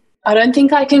think I don't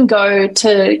think I can go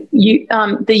to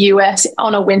the US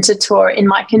on a winter tour in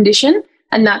my condition.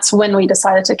 And that's when we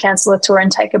decided to cancel a tour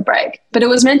and take a break. But it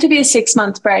was meant to be a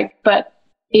 6-month break. But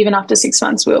even after 6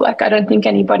 months, we were like, I don't think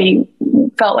anybody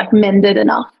felt like mended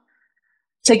enough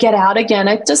to get out again.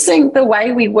 I just think the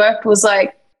way we worked was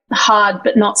like hard,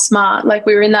 but not smart. Like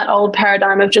we were in that old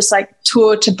paradigm of just like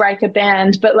tour to break a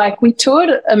band. But like we toured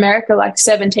America like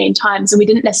 17 times and we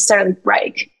didn't necessarily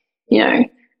break, you know.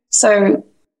 So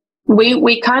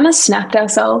we kind of snapped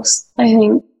ourselves. I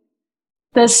think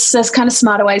there's kind of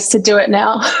smarter ways to do it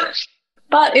now.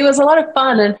 But it was a lot of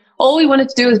fun and all we wanted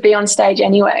to do was be on stage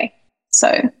anyway.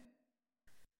 So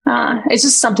it's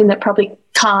just something that probably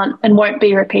can't and won't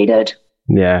be repeated.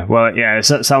 Yeah, well, yeah, it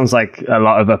sounds like a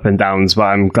lot of up and downs, but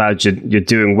I'm glad you're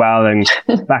doing well and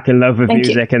back in love with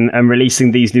music and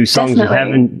releasing these new songs with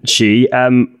Heaven She.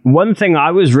 One thing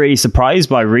I was really surprised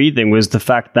by reading was the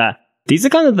fact that these are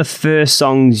kind of the first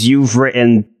songs you've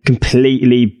written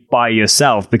completely by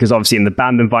yourself, because obviously in the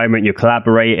band environment you're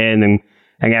collaborating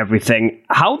and everything.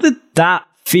 How did that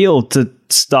feel to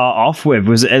start off with?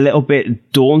 Was it a little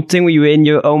bit daunting? Were you in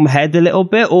your own head a little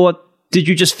bit, or did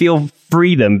you just feel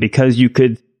freedom because you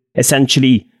could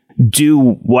essentially do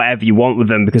whatever you want with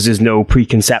them because there's no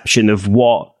preconception of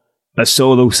what a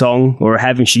solo song or a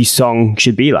Heaven She song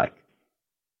should be like?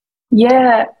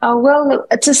 Yeah. Well,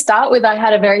 to start with, I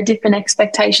had a very different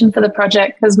expectation for the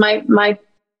project because my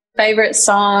favorite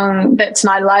song that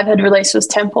Tonight Alive had released was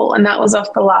Temple, and that was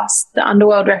off the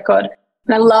Underworld record.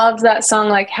 And I loved that song,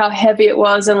 like how heavy it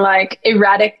was and like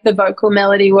erratic the vocal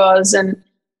melody was and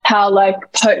how like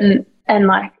potent and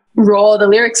like raw the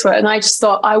lyrics were. And I just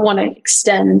thought I want to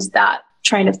extend that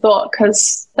train of thought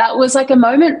because that was like a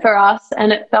moment for us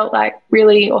and it felt like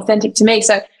really authentic to me.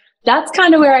 So that's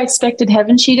kind of where I expected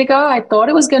Heaven She to go. I thought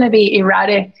it was going to be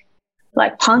erratic,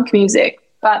 like punk music,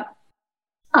 but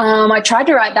I tried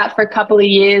to write that for a couple of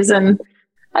years and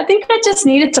I think I just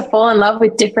needed to fall in love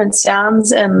with different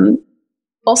sounds and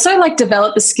also like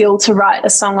develop the skill to write a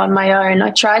song on my own.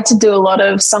 I tried to do a lot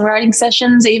of songwriting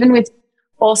sessions, even with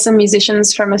awesome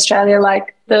musicians from Australia,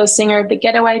 like the singer of The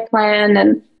Getaway Plan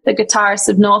and the guitarist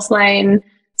of North Lane.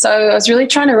 So I was really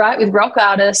trying to write with rock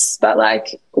artists, but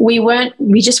like we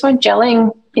just weren't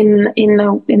gelling in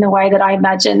the way that I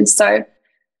imagined. So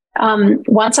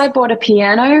once I bought a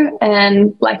piano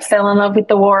and like fell in love with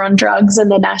the War on Drugs and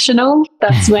the National,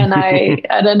 that's when I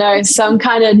don't know, some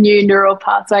kind of new neural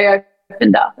pathway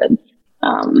opened up,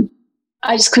 and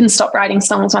I just couldn't stop writing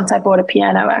songs once I bought a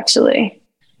piano, actually.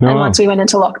 And once we went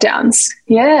into lockdowns,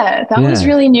 that was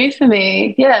really new for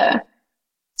me. Yeah,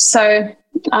 so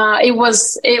it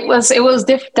was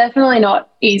definitely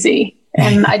not easy,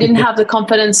 and I didn't have the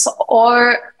confidence,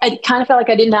 or I kind of felt like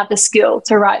I didn't have the skill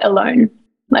to write alone,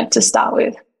 like to start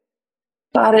with.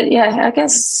 But I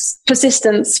guess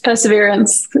perseverance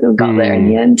got there in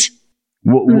the end.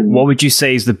 What would you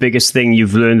say is the biggest thing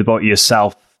you've learned about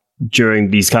yourself during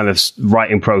these kind of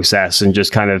writing process and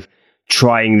just kind of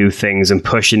trying new things and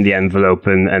pushing the envelope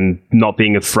and not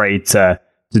being afraid to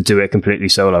do it completely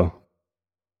solo?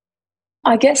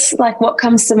 I guess like what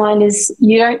comes to mind is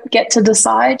you don't get to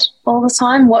decide all the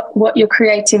time what your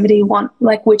creativity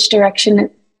like which direction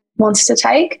it wants to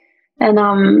take. And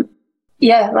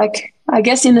like I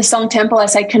guess in the song Temple, I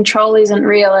say control isn't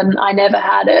real and I never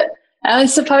had it. And I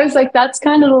suppose like that's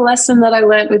kind of the lesson that I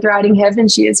learned with writing Heaven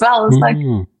She as well. It's like,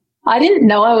 I didn't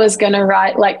know I was going to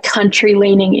write like country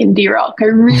leaning indie rock. I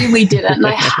really didn't. And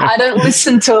I hadn't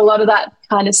listened to a lot of that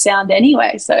kind of sound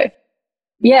anyway. So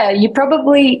yeah, you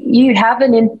have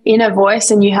an inner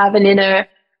voice and you have an inner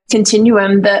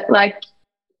continuum that like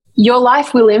your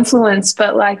life will influence,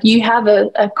 but like you have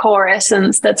a core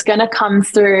essence that's going to come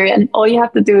through and all you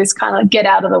have to do is kind of get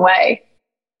out of the way.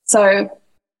 So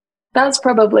that's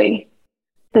probably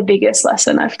the biggest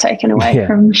lesson I've taken away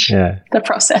from the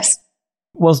process.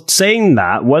 Well, saying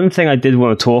that, one thing I did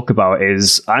want to talk about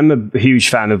is I'm a huge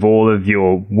fan of all of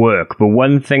your work, but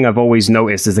one thing I've always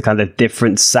noticed is the kind of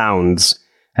different sounds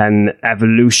and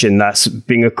evolution that's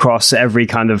being across every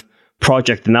kind of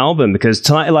project and album, because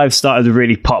Tonight Alive started with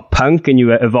really pop punk and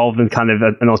you evolved in kind of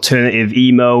an alternative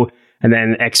emo and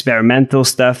then experimental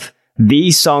stuff.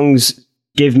 These songs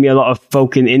give me a lot of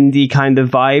folk and indie kind of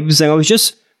vibes, and I was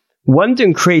just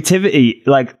wondering, creativity,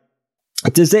 like,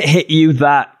 does it hit you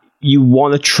that you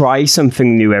want to try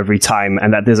something new every time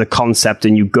and that there's a concept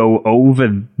and you go over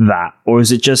that? Or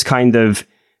is it just kind of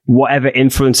whatever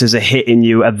influences are hitting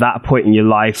you at that point in your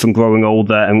life and growing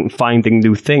older and finding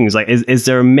new things? Like, is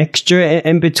there a mixture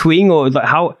in between? Or like,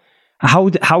 how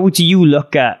do you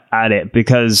look at it?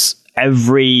 Because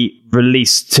every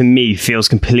release to me feels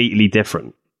completely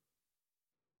different.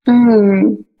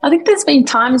 I think there's been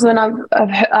times when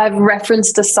I've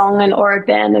referenced a song or a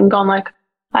band and gone like,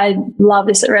 I love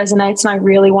this, it resonates, and I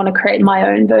really want to create my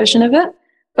own version of it.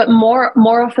 But more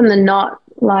often than not,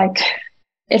 like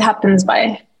it happens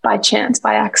by chance,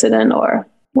 by accident, or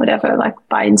whatever, like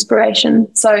by inspiration.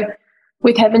 So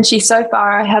with Heavenshi, so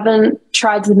far, I haven't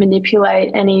tried to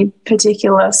manipulate any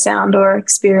particular sound or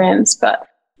experience. But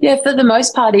yeah, for the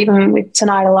most part, even with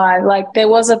Tonight Alive, like there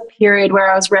was a period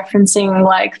where I was referencing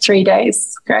like 3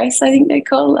 Days Grace, I think they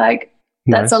call, like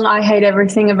that song, I Hate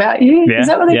Everything About You. Yeah, Is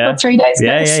that what they call 3 Days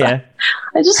Grace? Yeah.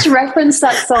 I just referenced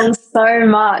that song so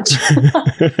much.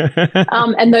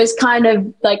 And those kind of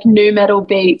like new metal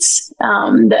beats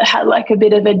that had like a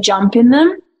bit of a jump in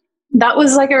them. That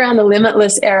was like around the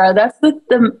Limitless era. That's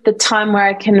the time where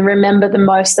I can remember the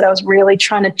most that I was really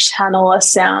trying to channel a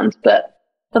sound. But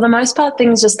for the most part,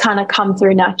 things just kind of come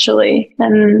through naturally.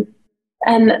 And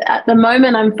at the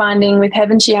moment, I'm finding with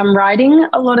Heavenshi, I'm writing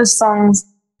a lot of songs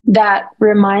that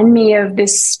remind me of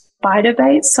this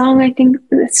Spiderbait song. I think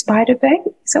the Spiderbait,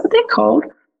 is that what they're called?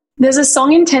 There's a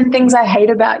song in 10 Things I Hate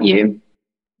About You.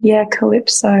 Yeah,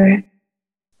 Calypso.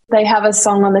 They have a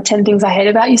song on the 10 Things I Hate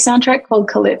About You soundtrack called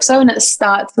Calypso, and it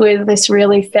starts with this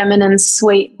really feminine,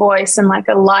 sweet voice and like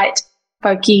a light,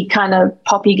 folky kind of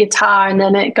poppy guitar, and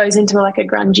then it goes into like a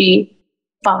grungy,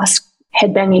 fast,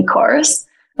 headbangy chorus.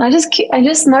 And I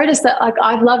just noticed that like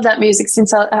I've loved that music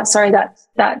since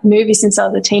that movie since I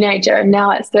was a teenager, and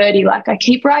now at 30, like I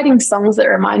keep writing songs that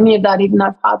remind me of that, even though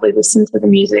I've hardly listened to the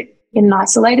music in an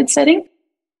isolated setting.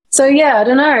 So yeah, I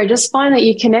don't know, just find that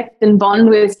you connect and bond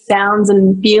with sounds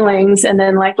and feelings, and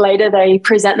then like later they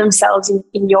present themselves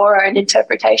in your own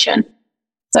interpretation.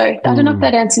 So I don't know if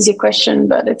that answers your question,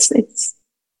 but it's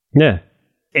yeah,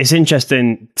 it's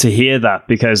interesting to hear that,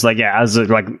 because like, yeah, as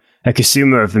a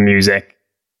consumer of the music,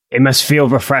 it must feel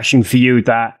refreshing for you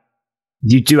that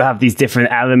you do have these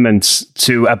different elements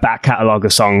to a back catalogue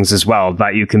of songs as well,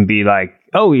 that you can be like,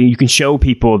 oh, you can show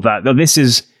people that, oh, this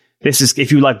is,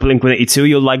 if you like Blink-182,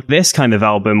 you'll like this kind of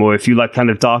album, or if you like kind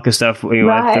of darker stuff, you know,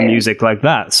 like the music like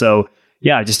that. So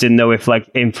yeah, I just didn't know if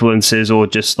like influences or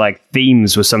just like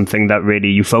themes was something that really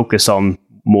you focus on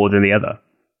more than the other.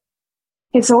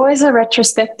 It's always a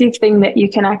retrospective thing that you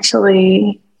can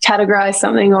actually categorize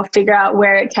something or figure out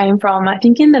where it came from. I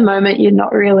think in the moment you're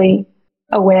not really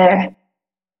aware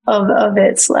of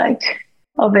its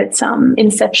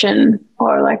inception,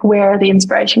 or like where the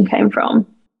inspiration came from.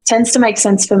 Tends to make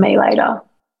sense for me later.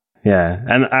 Yeah,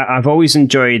 and I've always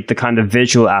enjoyed the kind of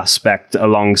visual aspect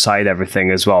alongside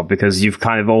everything as well, because you've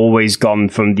kind of always gone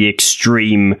from the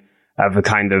extreme of a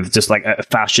kind of just like a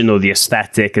fashion or the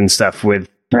aesthetic and stuff with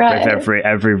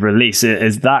every release.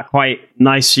 Is that quite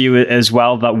nice for you as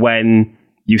well, that when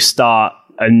you start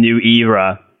a new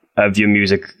era of your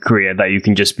music career, that you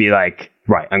can just be like,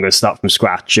 right, I'm going to start from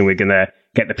scratch and we're going to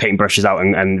get the paintbrushes out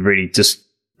and really just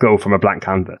go from a blank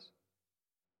canvas?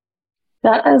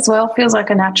 That as well feels like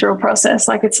a natural process.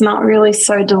 Like it's not really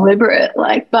so deliberate.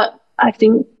 But I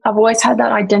think I've always had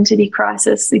that identity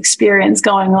crisis experience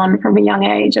going on from a young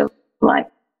age of like,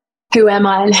 who am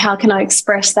I and how can I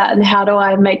express that, and how do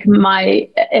I make my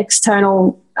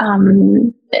external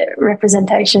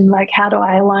representation, like how do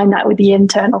I align that with the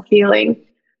internal feeling?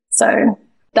 So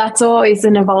that's always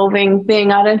an evolving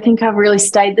thing. I don't think I've really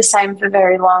stayed the same for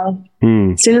very long.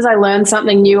 As soon as I learn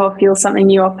something new or feel something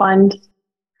new or find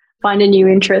a new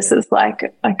interest, it's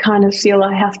like I kind of feel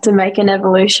I have to make an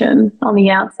evolution on the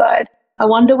outside. I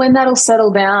wonder when that'll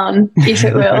settle down, if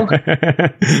it will.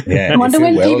 Yeah, I wonder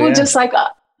when people just like,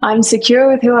 I'm secure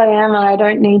with who I am and I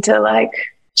don't need to like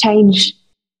change.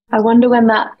 I wonder when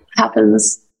that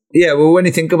happens. Yeah, well, when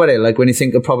you think about it, like when you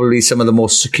think of probably some of the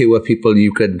most secure people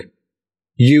you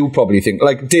probably think,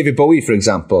 like David Bowie, for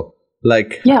example,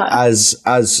 like as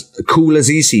cool as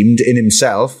he seemed in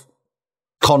himself,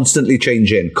 constantly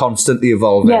changing, constantly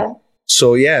evolving. Yeah.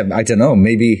 So yeah, I don't know,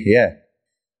 maybe, yeah.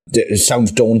 It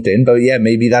sounds daunting, but yeah,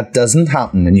 maybe that doesn't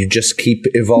happen and you just keep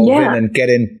evolving and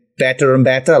getting better and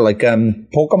better, like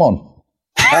Pokemon.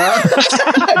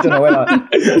 I don't know where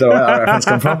that reference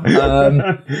come from.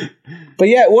 But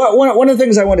yeah, one of the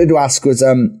things I wanted to ask was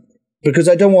because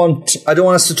I don't want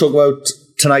us to talk about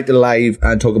Tonight Alive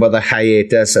and talk about the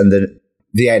hiatus and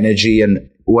the energy and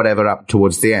whatever up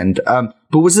towards the end.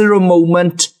 But was there a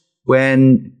moment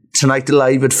when Tonight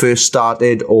Alive had first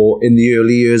started, or in the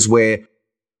early years, where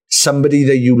somebody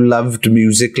that you loved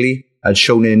musically had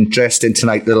shown interest in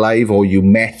Tonight Alive, or you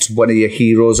met one of your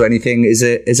heroes or anything? Is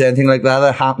there anything like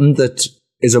that happened that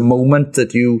is a moment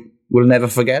that you will never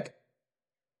forget?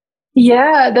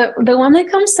 Yeah, the one that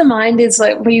comes to mind is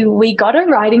like we got a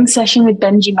writing session with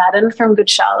Benji Madden from Good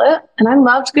Charlotte, and I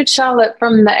loved Good Charlotte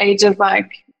from the age of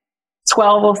like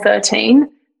 12 or 13.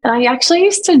 And I actually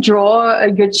used to draw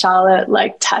a Good Charlotte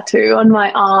like tattoo on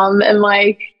my arm. And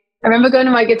like, I remember going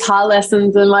to my guitar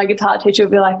lessons and my guitar teacher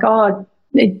would be like, "Oh,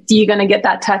 you're going to get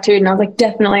that tattooed?" And I was like,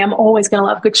 "Definitely, I'm always going to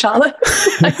love Good Charlotte."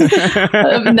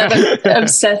 In that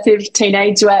obsessive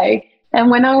teenage way.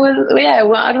 And when I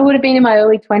would have been in my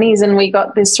early 20s and we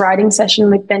got this writing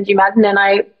session with Benji Madden, and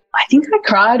I think I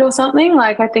cried or something.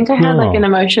 Like, I think I had like an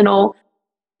emotional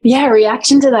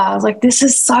reaction to that. I was like, this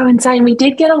is so insane. We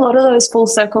did get a lot of those full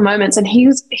circle moments, and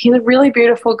he's a really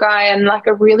beautiful guy and like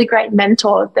a really great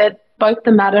mentor. That both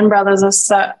the Madden brothers are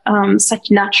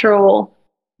such natural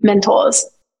mentors,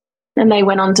 and they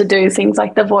went on to do things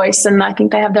like The Voice, and I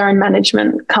think they have their own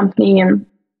management company and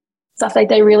stuff. Like,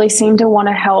 they really seem to want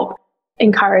to help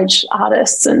encourage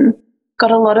artists, and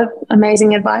got a lot of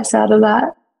amazing advice out of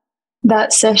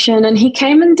that session. And he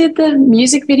came and did the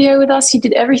music video with us. He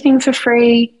did everything for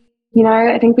free. You know,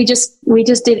 I think we just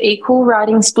did equal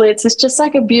writing splits. It's just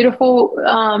like a beautiful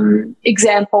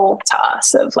example to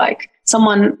us of like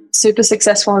someone super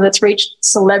successful that's reached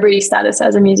celebrity status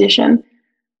as a musician,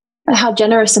 and how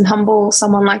generous and humble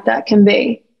someone like that can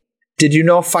be. Did you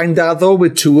not find that though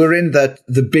with touring, that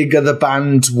the bigger the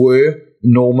band were,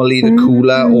 normally the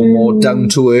cooler or more down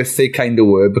to earth they kind of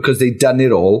were, because they'd done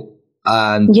it all?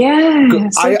 And yeah,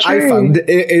 I found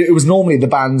it was normally the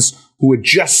bands who had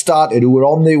just started, who were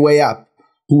on their way up,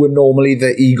 who were normally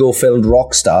the ego-filled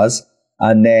rock stars.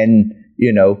 And then,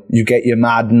 you know, you get your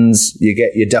Maddens, you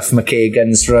get your Duff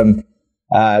McKagans from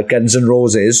Guns N'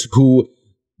 Roses, who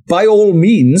by all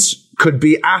means could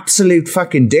be absolute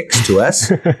fucking dicks to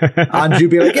us. And you'd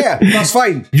be like, yeah, that's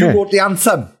fine. You wrote the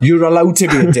anthem. You're allowed to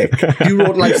be a dick. You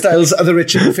wrote Lifestyles of the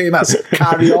Rich and the Famous.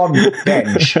 Carry on,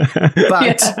 Benj.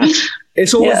 But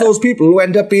it's always those people who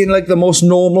end up being like the most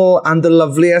normal and the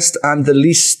loveliest and the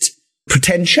least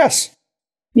pretentious.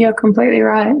 You're completely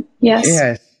right. Yes.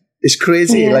 Yeah. It's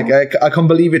crazy. Yeah. Like, I can't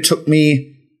believe it took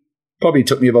me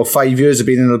about 5 years of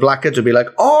being in the Blackhead to be like,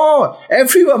 oh,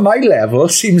 everyone my level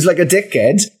seems like a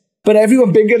dickhead, but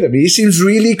everyone bigger than me seems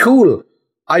really cool.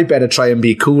 I better try and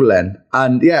be cool then.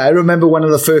 And yeah, I remember one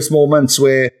of the first moments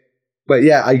where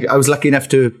I was lucky enough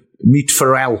to meet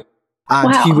Pharrell.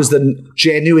 And he was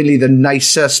genuinely the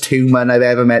nicest human I've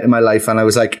ever met in my life. And I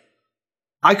was like,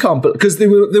 I can't, because there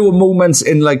were moments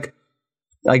in like,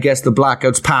 I guess the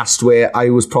Blackouts past where I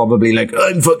was probably like,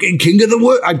 I'm fucking king of the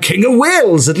world. I'm king of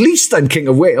Wales. At least I'm king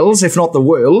of Wales, if not the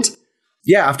world.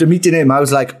 Yeah, after meeting him, I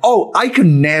was like, oh, I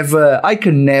can never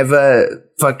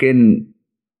fucking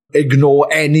ignore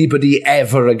anybody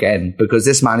ever again, because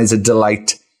this man is a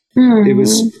delight. It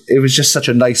was just such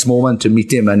a nice moment to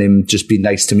meet him and him just be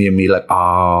nice to me and me like,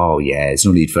 oh yeah, there's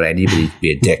no need for anybody to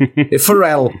be a dick. If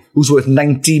Pharrell, who's worth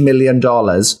 $90 million,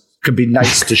 can be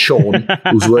nice to Sean,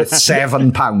 who's worth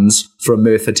 £7 from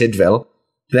Merthyr Tydfil,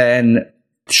 then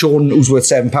Sean, who's worth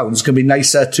 £7, can be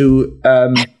nicer to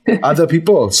other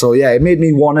people. So yeah, it made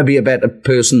me want to be a better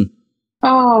person.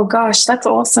 Oh gosh, that's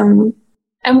awesome.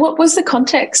 And what was the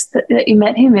context that you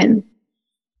met him in?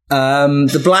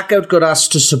 The Blackout got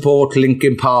asked to support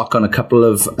Linkin Park on a couple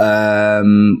of,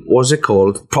 what was it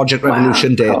called? Project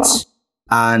Revolution dates. Cool.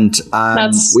 And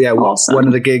awesome. One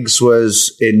of the gigs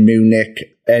was in Munich.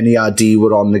 NERD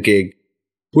were on the gig.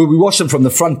 We watched them from the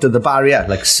front of the barrier.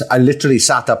 Like, I literally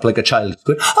sat up like a child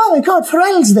going, oh my God,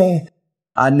 Pharrell's there.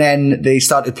 And then they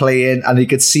started playing and they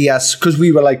could see us, because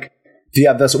we were like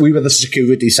we were the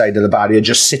security side of the barrier,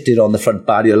 just sitting on the front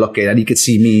barrier looking, and he could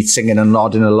see me singing and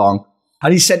nodding along.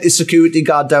 And he sent his security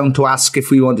guard down to ask if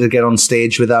we wanted to get on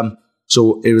stage with them.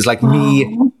 So it was like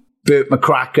me, Burt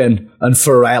McCracken and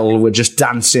Pharrell were just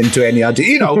dancing to NERD,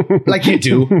 you know, like you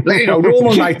do. Like, you know,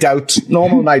 normal night out,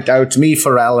 me,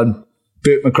 Pharrell and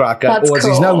Burt McCracken, or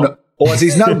as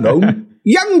he's now known,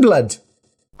 Youngblood.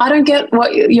 I don't get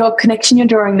what your connection you're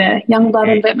drawing there.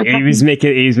 Youngblood and Burt McCracken. He was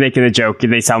making a joke.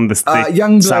 They sound the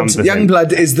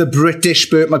Youngblood is the British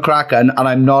Burt McCracken, and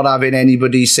I'm not having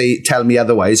anybody tell me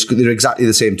otherwise, because they're exactly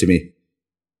the same to me.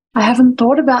 I haven't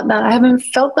thought about that. I haven't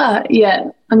felt that yet.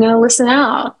 I'm going to listen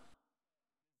out.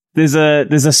 There's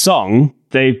a song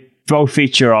they both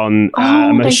feature on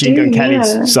Machine Gun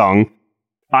Kelly's song.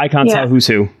 I can't tell who's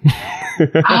who.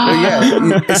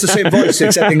 Yeah, it's the same voice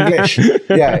except English.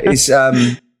 Yeah, it's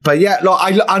but yeah, look,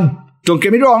 and don't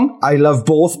get me wrong, I love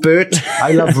both Burt,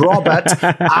 I love Robert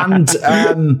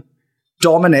and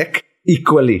Dominic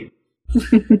equally.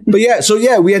 But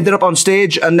yeah, we ended up on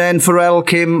stage, and then Pharrell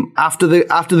came after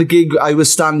the gig. I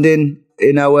was standing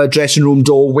in our dressing room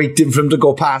door waiting for him to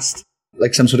go past,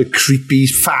 like some sort of creepy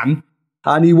fan.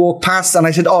 And he walked past and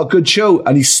I said, oh, good show.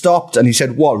 And he stopped and he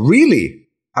said, what, really?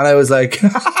 And I was like,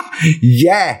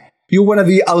 yeah. you're one of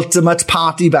the ultimate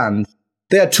party band.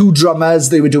 They had 2 drummers.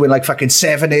 They were doing like fucking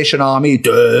 7 Nation Army.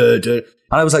 Duh, duh.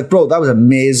 And I was like, bro, that was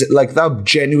amazing. Like, that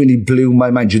genuinely blew my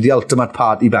mind. You're the ultimate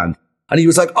party band. And he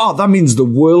was like, oh, that means the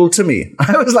world to me.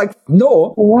 I was like,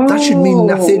 no, that should mean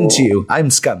nothing to you. I'm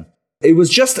scum. It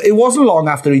wasn't long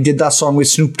after he did that song with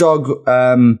Snoop Dogg,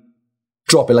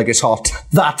 Drop It Like It's Hot.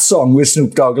 That song with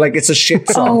Snoop Dogg, like it's a shit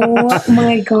song. Oh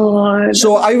my God.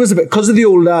 So I was a bit, because of the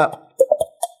older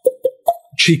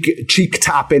cheek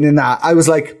tapping in that, I was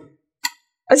like,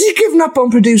 has he given up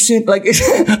on producing? Like,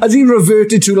 has he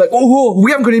reverted to like, oh,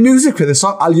 we haven't got any music for this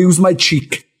song, I'll use my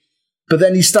cheek. But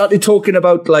then he started talking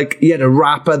about, like, he had a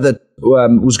rapper that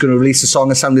was going to release a song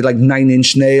that sounded like 9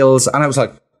 Inch Nails. And I was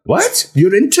like, what?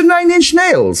 You're into 9 Inch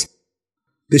Nails?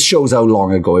 This shows how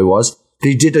long ago it was.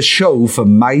 They did a show for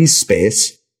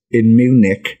MySpace in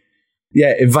Munich.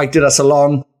 Yeah, invited us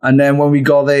along. And then when we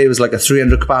got there, it was like a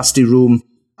 300 capacity room.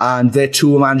 And their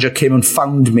tour manager came and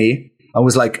found me. I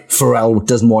was like, Pharrell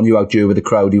doesn't want you out here with the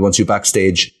crowd. He wants you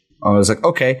backstage. And I was like,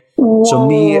 okay. Whoa. So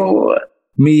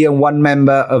me and one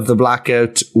member of the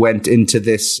Blackout went into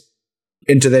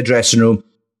their dressing room.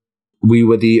 We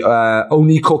were the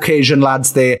only Caucasian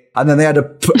lads there. And then they had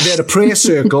a prayer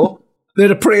circle. They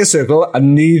had a prayer circle,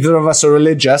 and neither of us are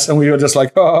religious. And we were just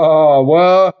like, oh,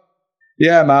 well,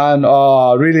 yeah, man.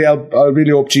 Oh, I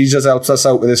really hope Jesus helps us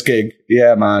out with this gig.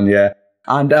 Yeah, man, yeah.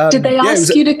 And did they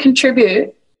ask you to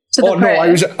contribute to the prayer? I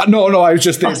was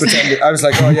just there pretending. I was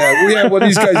like, oh, yeah, what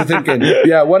these guys are thinking.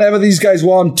 Yeah, whatever these guys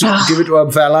want, give it to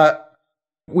them, fella.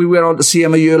 We went on to see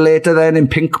him a year later then in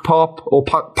Pink Pop or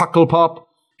Puckle Pop.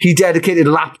 He dedicated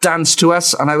Lap Dance to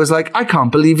us, and I was like, I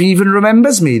can't believe he even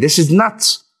remembers me. This is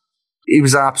nuts. He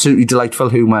was an absolutely delightful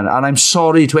human, and I'm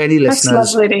sorry to any listeners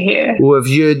That's lovely to hear. who have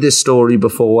heard this story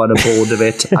before and are bored of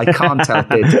it. I can't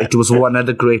help it. It was one of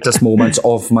the greatest moments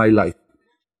of my life.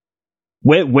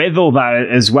 With all that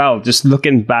as well, just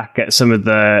looking back at some of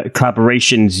the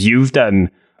collaborations you've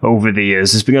done over the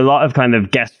years, there's been a lot of kind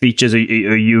of guest features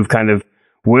you've kind of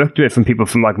worked with, from people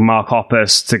from like Mark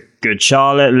Hoppus to Good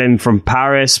Charlotte, Lynn from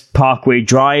Paris, Parkway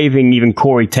Drive, and even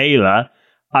Corey Taylor.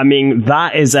 I mean,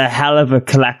 that is a hell of a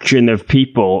collection of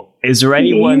people. Is there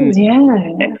anyone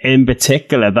in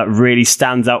particular that really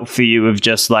stands out for you of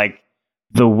just like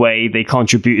the way they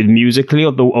contributed musically,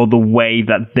 or the way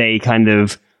that they kind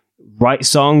of write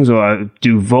songs or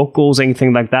do vocals,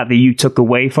 anything like that you took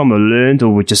away from or learned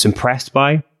or were just impressed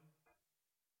by?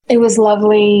 It was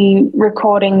lovely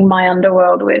recording My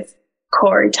Underworld with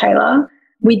Corey Taylor.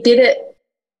 We did it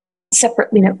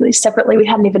separately. We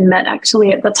hadn't even met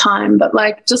actually at the time, but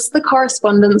like just the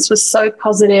correspondence was so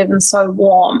positive and so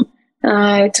warm. And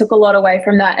I took a lot away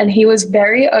from that. And he was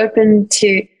very open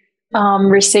to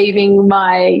receiving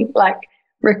my like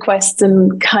requests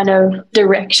and kind of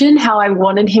direction, how I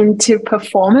wanted him to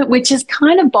perform it, which is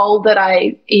kind of bold that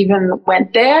I even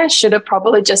went there. Should have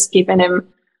probably just given him,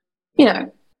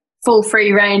 full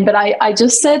free reign. But I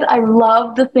just said, I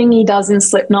love the thing he does in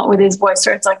Slipknot with his voice,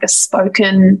 where it's like a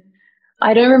spoken,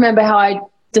 I don't remember how I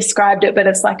described it, but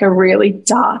it's like a really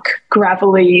dark,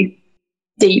 gravelly,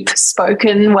 deep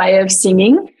spoken way of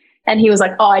singing. And he was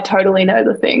like, oh, I totally know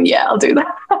the thing. Yeah, I'll do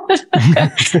that.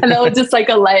 And that was just like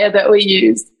a layer that we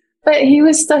used. But he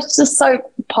was just so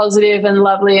positive and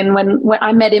lovely. And when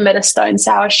I met him at a Stone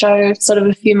Sour show sort of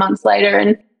a few months later,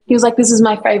 and he was like, this is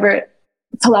my favorite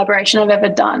collaboration I've ever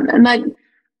done. And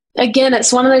again,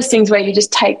 it's one of those things where you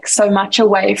just take so much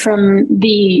away from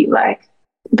the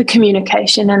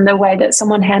communication and the way that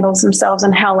someone handles themselves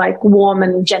and how like warm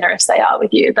and generous they are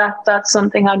with you. That's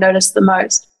something I noticed the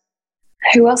most.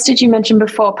 Who else did you mention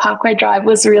before? Parkway Drive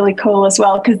was really cool as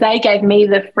well, because they gave me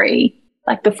the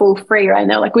full free rein.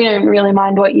 They're like, we don't really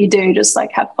mind what you do, just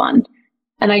like have fun.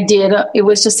 And I did. It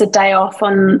was just a day off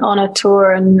on a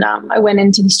tour, and I went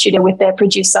into the studio with their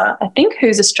producer, I think,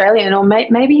 who's Australian, or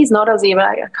maybe he's not Aussie, but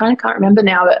I kind of can't remember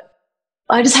now. But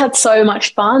I just had so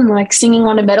much fun, like singing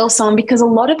on a metal song, because a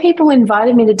lot of people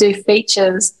invited me to do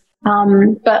features,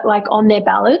 but like on their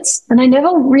ballads, and I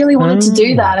never really wanted to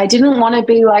do that. I didn't want to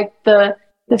be like the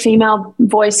female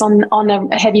voice on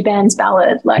a heavy band's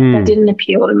ballad. Like that didn't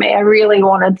appeal to me. I really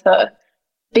wanted to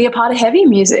be a part of heavy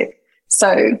music.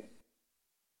 So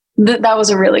that was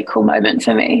a really cool moment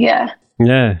for me.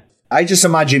 Yeah. I just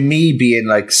imagine me being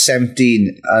like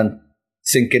 17 and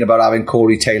thinking about having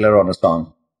Corey Taylor on a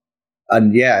song.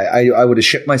 And I would have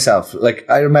shit myself. Like,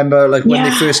 I remember when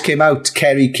they first came out,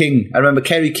 Kerry King. I remember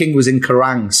Kerry King was in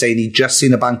Kerrang saying he'd just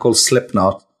seen a band called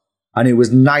Slipknot, and it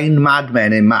was 9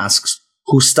 madmen in masks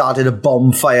who started a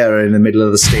bonfire in the middle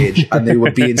of the stage, and they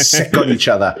were being sick on each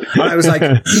other. And I was like,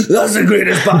 that's the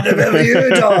greatest band I've ever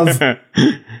heard of.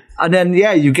 And then,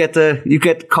 you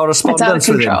get correspondence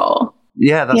with him.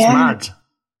 Yeah, that's mad.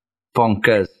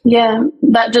 Bonkers. Yeah,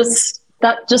 that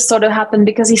just sort of happened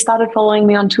because he started following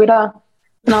me on Twitter.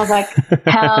 And I was like,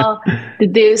 how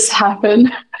did this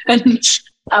happen? And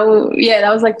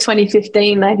that was like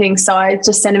 2015, I think. So I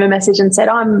just sent him a message and said,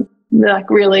 I'm like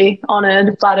really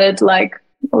honored, flattered, like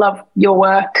love your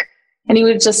work. And he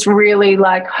was just really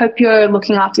like, hope you're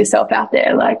looking after yourself out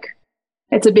there. Like,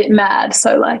 it's a bit mad.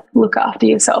 So like, look after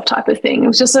yourself type of thing. It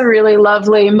was just a really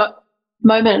lovely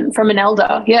moment from an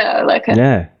elder. Yeah. Like,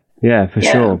 yeah, for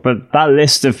sure. But that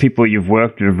list of people you've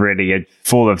worked with really is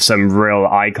full of some real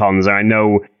icons. And I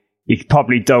know you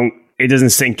probably it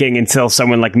doesn't sink in until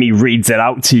someone like me reads it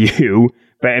out to you.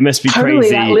 But it must be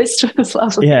crazy. That list was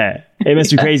lovely. Yeah, it must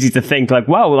be crazy to think like,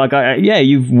 wow, like,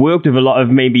 you've worked with a lot of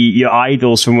maybe your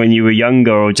idols from when you were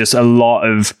younger, or just a lot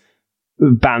of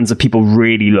bands that people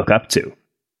really look up to.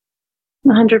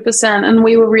 100%. And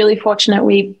we were really fortunate.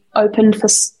 We opened for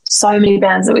so many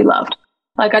bands that we loved.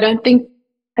 Like, I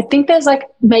think there's like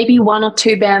maybe one or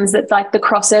two bands that like the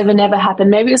crossover never happened.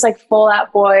 Maybe it was like Fall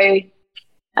Out Boy,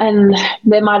 and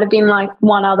there might have been like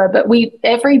one other, but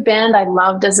every band I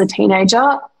loved as a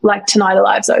teenager, like Tonight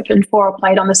Alive's opened for or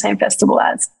played on the same festival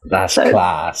as. That's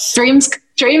class. Dreams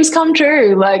come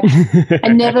true. Like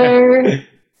I never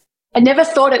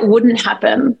thought it wouldn't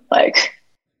happen. Like,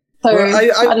 so well,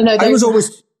 I don't know.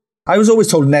 I was always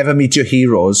told never meet your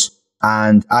heroes,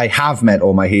 and I have met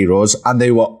all my heroes, and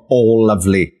they were all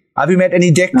lovely. Have you met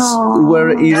any dicks who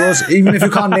were heroes? Even if you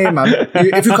can't name them.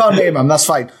 If you can't name them, that's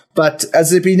fine. But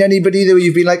has there been anybody that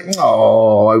you've been like,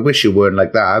 oh, I wish you weren't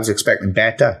like that. I was expecting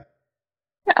better.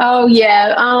 Oh,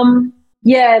 yeah.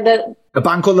 A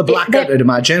band called The Blackout, I'd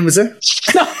imagine, was it?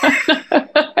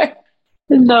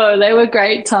 No, they were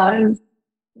great times.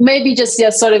 Maybe just,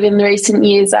 sort of in recent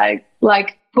years, I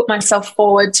like put myself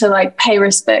forward to like pay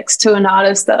respects to an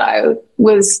artist that I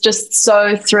was just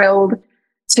so thrilled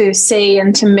to see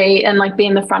and to meet, and like be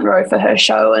in the front row for her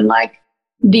show, and like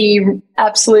the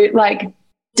absolute like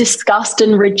disgust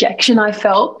and rejection I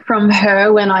felt from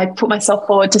her when I put myself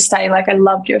forward to say like I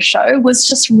loved your show was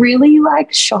just really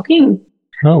like shocking.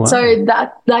 Oh, wow. So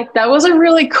that was a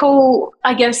really cool,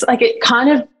 I guess, like it kind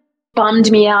of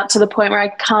bummed me out to the point where I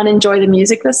can't enjoy the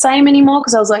music the same anymore,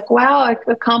 because I was like, wow, I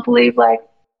can't believe like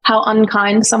how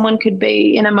unkind someone could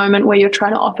be in a moment where you're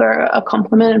trying to offer a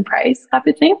compliment and praise type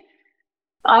of thing.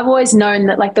 I've always known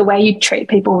that like the way you treat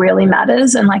people really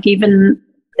matters, and like even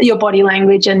your body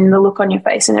language and the look on your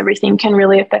face and everything can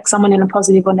really affect someone in a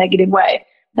positive or negative way.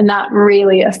 And that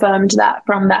really affirmed that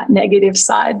from that negative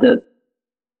side,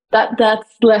 that's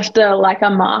left a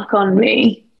mark on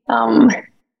me.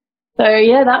 So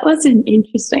yeah, that was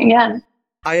interesting. Yeah.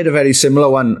 I had a very similar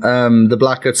one. The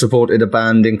Blackout supported a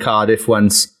band in Cardiff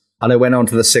once, and I went on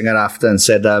to the singer after and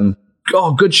said,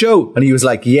 oh, good show. And he was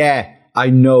like, yeah, I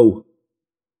know.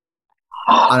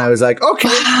 And I was like, okay,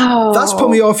 that's put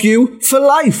me off you for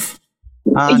life.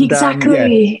 And,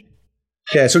 exactly.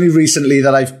 It's only recently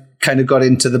that I've kind of got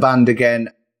into the band again.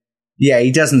 Yeah,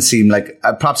 he doesn't seem like,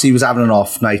 perhaps he was having an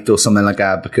off night or something like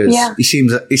that, because he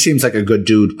seems like a good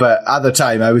dude. But at the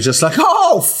time, I was just like,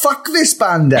 oh, fuck this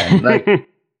band then.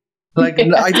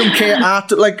 I don't care.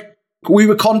 Like, we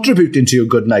were contributing to your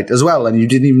good night as well. And you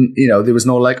didn't even, there was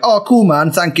no like, oh, cool,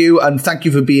 man, thank you. And thank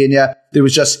you for being here. There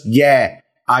was just, yeah,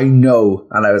 I know.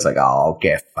 And I was like, oh,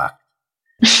 get fucked.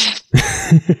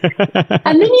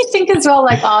 And then you think as well,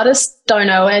 like artists don't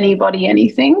owe anybody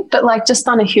anything, but like just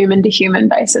on a human to human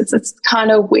basis, it's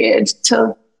kind of weird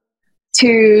to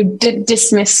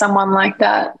dismiss someone like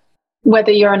that,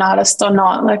 whether you're an artist or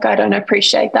not. Like, I don't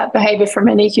appreciate that behavior from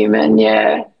any human.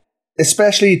 Yeah.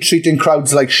 Especially treating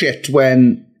crowds like shit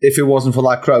when, if it wasn't for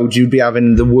that crowd, you'd be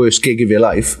having the worst gig of your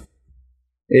life.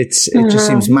 It just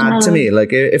seems mad to me.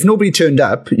 Like, if nobody turned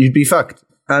up, you'd be fucked.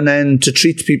 And then to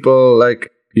treat people like,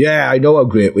 yeah, I know how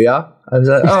great we are. I was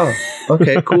like, oh,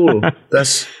 okay, cool.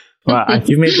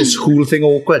 You've made this whole thing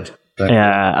awkward.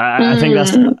 Yeah, I think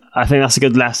that's a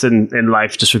good lesson in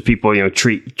life, just for people,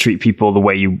 treat people the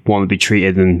way you want to be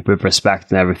treated, and with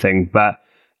respect and everything. But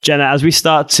Jenna, as we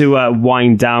start to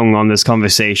wind down on this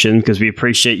conversation, because we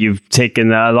appreciate you've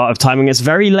taken a lot of time, and it's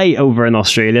very late over in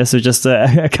Australia, so just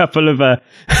a couple of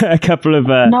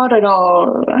not at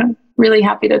all. Really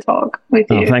happy to talk with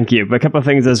you. Oh, thank you. But a couple of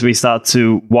things as we start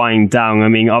to wind down. I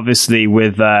mean, obviously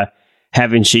with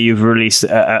Heaven She, you've released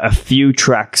a few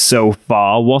tracks so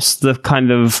far. What's the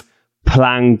kind of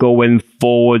plan going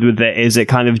forward with it? Is it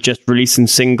kind of just releasing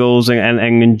singles and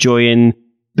enjoying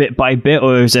bit by bit,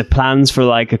 or is there plans for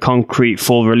like a concrete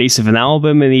full release of an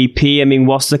album, an EP? I mean,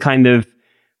 what's the kind of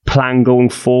plan going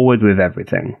forward with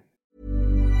everything?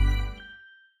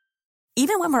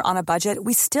 Even when we're on a budget,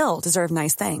 we still deserve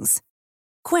nice things.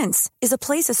 Quince is a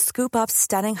place to scoop up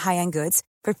stunning high-end goods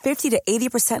for 50 to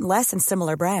 80% less than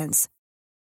similar brands.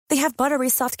 They have buttery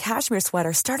soft cashmere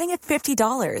sweaters starting at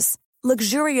 $50,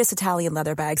 luxurious Italian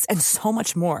leather bags, and so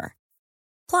much more.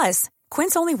 Plus,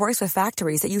 Quince only works with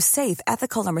factories that use safe,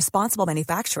 ethical, and responsible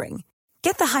manufacturing.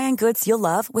 Get the high-end goods you'll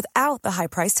love without the high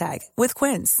price tag with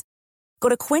Quince. Go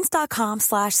to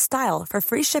quince.com/style for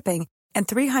free shipping and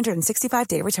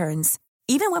 365-day returns.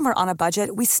 Even when we're on a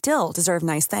budget, we still deserve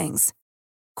nice things.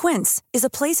 Quince is a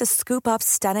place to scoop up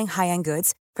stunning high-end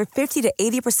goods for 50 to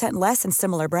 80% less than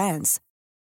similar brands.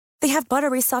 They have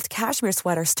buttery soft cashmere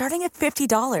sweaters starting at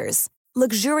 $50,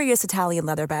 luxurious Italian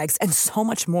leather bags, and so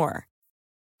much more.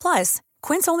 Plus,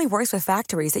 Quince only works with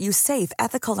factories that use safe,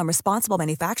 ethical, and responsible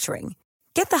manufacturing.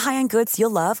 Get the high-end goods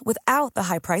you'll love without the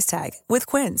high price tag with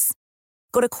Quince.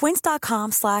 Go to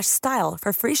quince.com/style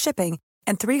for free shipping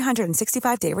and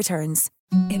 365-day returns.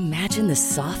 Imagine the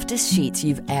softest sheets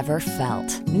you've ever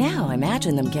felt. Now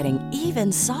imagine them getting even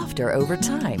softer over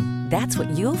time. That's what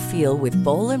you'll feel with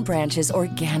Boll & Branch's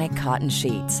organic cotton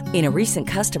sheets. In a recent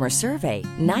customer survey,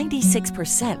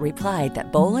 96% replied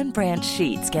that Boll & Branch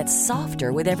sheets get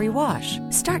softer with every wash.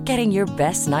 Start getting your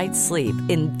best night's sleep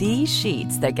in these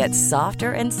sheets that get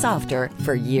softer and softer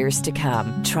for years to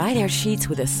come. Try their sheets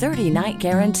with a 30-night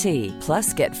guarantee.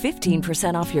 Plus, get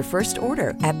 15% off your first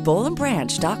order at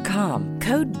bollandbranch.com.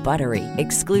 Code BUTTERY.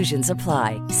 Exclusions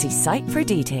apply. See site for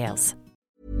details.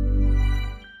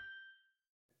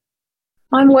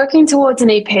 I'm working towards an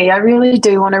EP. I really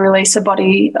do want to release a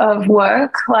body of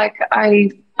work. Like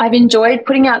I've enjoyed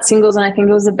putting out singles, and I think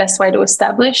it was the best way to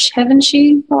establish Heaven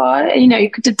She. Well, you know,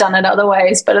 you could have done it other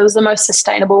ways, but it was the most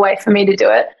sustainable way for me to do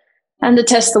it and to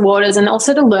test the waters, and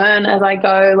also to learn as I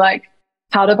go, like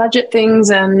how to budget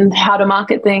things and how to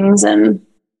market things. And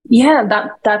yeah,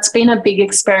 that's been a big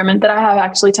experiment that I have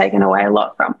actually taken away a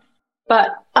lot from.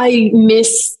 But I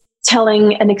miss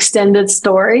telling an extended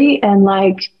story, and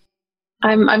like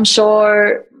I'm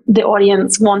sure the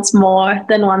audience wants more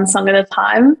than one song at a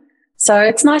time. So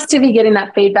it's nice to be getting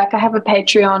that feedback. I have a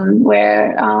Patreon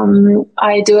where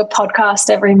I do a podcast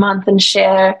every month and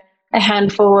share a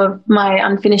handful of my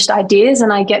unfinished ideas,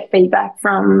 and I get feedback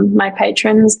from my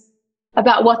patrons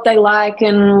about what they like.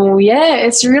 And yeah,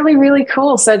 it's really, really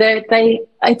cool. So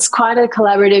it's quite a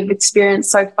collaborative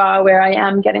experience so far, where I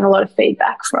am getting a lot of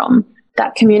feedback from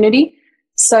that community.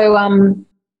 So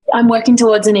I'm working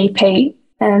towards an EP,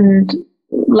 and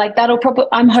like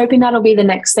I'm hoping that'll be the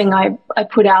next thing I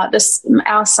put out.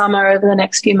 Our summer over the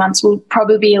next few months will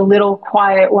probably be a little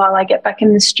quiet while I get back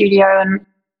in the studio and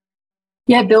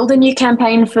build a new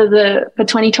campaign for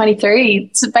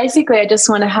 2023. So basically, I just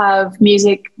want to have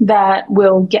music that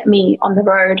will get me on the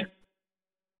road.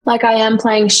 Like, I am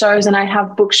playing shows and I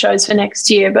have booked shows for next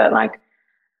year, but like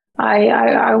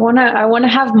I want to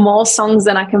have more songs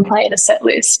than I can play at a set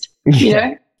list, you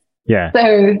know? Yeah.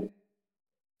 So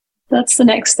that's the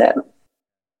next step.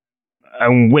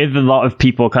 And with a lot of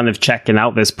people kind of checking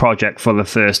out this project for the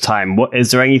first time, is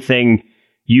there anything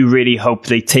you really hope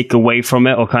they take away from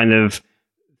it, or kind of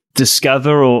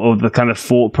discover, or the kind of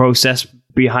thought process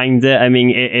behind it? I mean,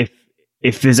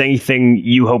 if there's anything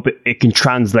you hope it can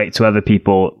translate to other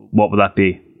people, what would that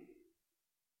be?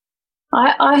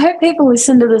 I hope people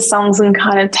listen to the songs and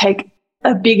kind of take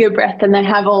a bigger breath than they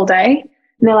have all day.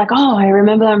 And they're like, oh, I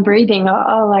remember I'm breathing.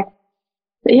 Or like,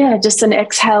 yeah, just an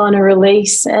exhale and a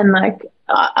release. And like,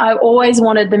 I always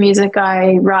wanted the music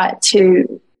I write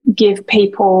to give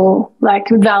people like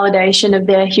validation of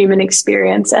their human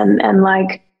experience, and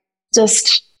like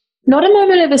just not a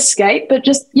moment of escape, but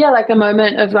just, like a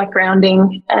moment of like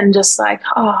grounding and just like,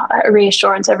 a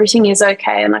reassurance. Everything is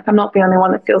okay. And like, I'm not the only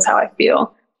one that feels how I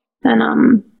feel.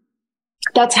 And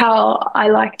that's how I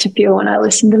like to feel when I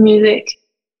listen to music.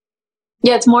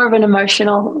 Yeah, it's more of an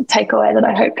emotional takeaway that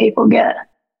I hope people get.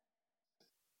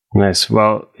 Nice.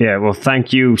 Well,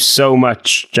 thank you so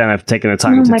much, Jenna, for taking the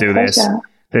time to do this.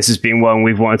 This has been one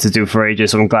we've wanted to do for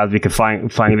ages, so I'm glad we could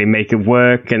finally make it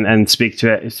work and speak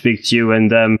to you.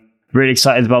 And really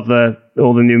excited about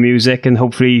all the new music, and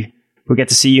hopefully we'll get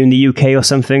to see you in the UK or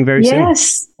something very soon.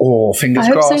 Yes. Oh, fingers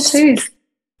crossed. I hope so too.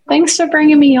 Thanks for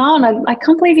bringing me on. I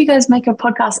can't believe you guys make a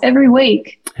podcast every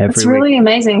week. It's really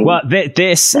amazing. Well,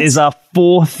 this is our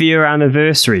 4th year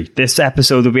anniversary. This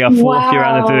episode will be our 4th year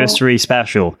anniversary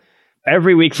special.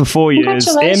 Every week for 4 years,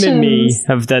 Em and me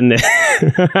have done this.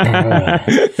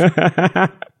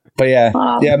 But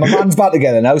my man's back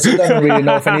together now, so I don't really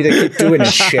know if I need to keep doing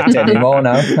this shit anymore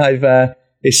now.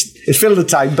 It's filled the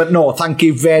time, but no, thank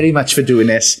you very much for doing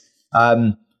this.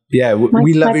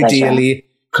 We love you dearly.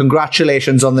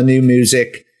 Congratulations on the new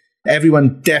music.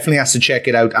 everyone definitely has to check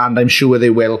it out, and I'm sure they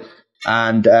will.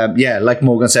 And like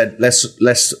Morgan said,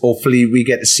 let's hopefully we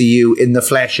get to see you in the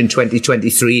flesh in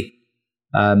 2023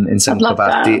 in some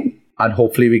capacity, and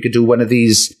hopefully we could do one of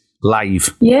these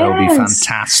live. Yes. That would be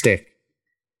fantastic.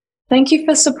 Thank you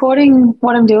for supporting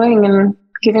what I'm doing and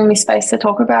giving me space to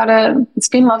talk about it. It's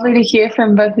been lovely to hear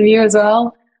from both of you as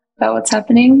well about what's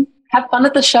happening. Have fun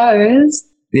at the shows.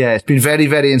 Yeah, it's been very,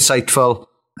 very insightful.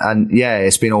 And yeah,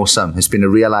 it's been awesome. It's been a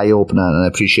real eye-opener, and I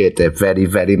appreciate it very,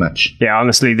 very much. Yeah,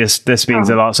 honestly, this means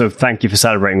a lot. So thank you for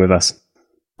celebrating with us.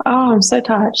 Oh, I'm so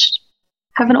touched.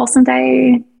 Have an awesome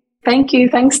day. Thank you.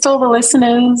 Thanks to all the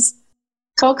listeners.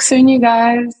 Talk soon, you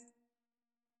guys.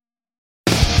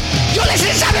 You're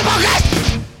listening to Sappenin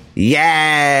Podcast!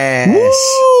 Yes!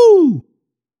 Woo!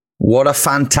 What a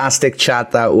fantastic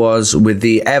chat that was with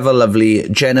the ever-lovely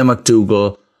Jenna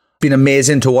McDougall. Been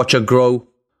amazing to watch her grow.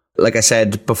 Like I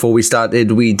said before we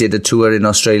started, we did a tour in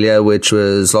Australia, which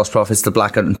was Lost Prophets, The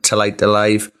Blackout, and To Light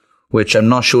Alive, which I'm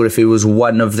not sure if it was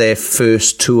one of their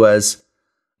first tours,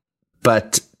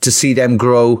 but to see them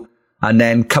grow and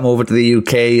then come over to the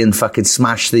UK and fucking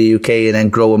smash the UK and then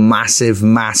grow a massive,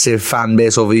 massive fan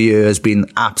base over the year has been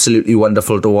absolutely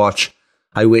wonderful to watch.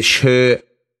 I wish her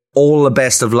all the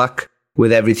best of luck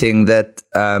with everything that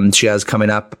she has coming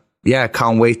up. Yeah,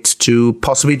 can't wait to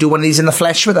possibly do one of these in the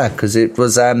flesh with her, because it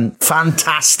was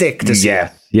fantastic to see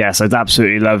her. Yes, I'd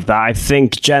absolutely love that. I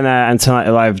think Jenna and Tonight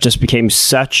Alive just became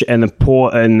such an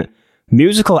important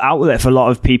musical outlet for a lot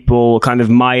of people kind of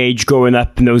my age growing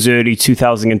up in those early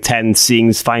 2010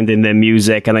 scenes, finding their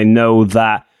music. And I know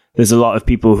that there's a lot of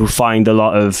people who find a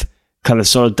lot of kind of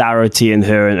solidarity in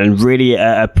her and really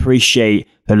appreciate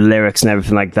the lyrics and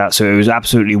everything like that. So it was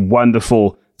absolutely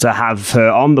wonderful to have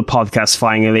her on the podcast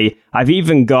finally. I've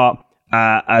even got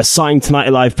a signed Tonight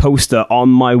Alive poster on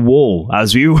my wall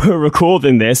as we were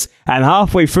recording this, and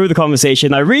halfway through the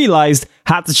conversation I realized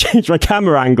I had to change my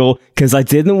camera angle because I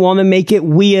didn't want to make it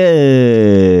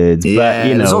weird. Yeah,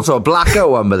 but, there's also a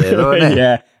blackout one there, isn't it?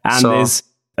 Yeah, and there's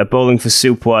a Bowling for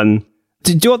Soup one.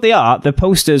 Do you know what they are? They're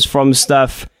posters from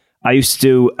stuff I used to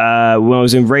do when I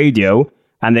was in radio,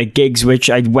 and they're gigs which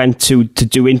I went to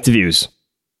do interviews.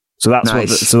 So that's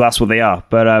nice. That's what they are.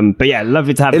 But yeah,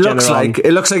 lovely to have Jenna on.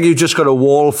 It looks like you've just got a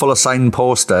wall full of signed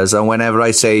posters, and whenever I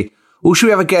say, "Oh, should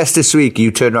we have a guest this week?" you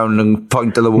turn around and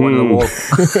point to the one on the wall.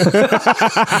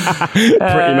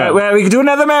 Pretty much. Well, we could do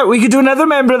another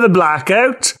member of the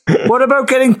Blackout. What about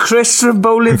getting Chris from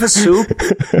Bowling for Soup?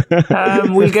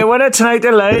 We'll get one at Tonight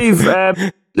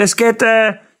Alive. Let's get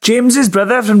James's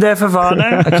brother from Deaf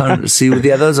Havana. I can't see who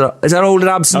the others are. Is that Old in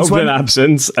Absence? Old in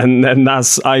Absence, and then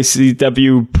that's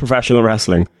ICW Professional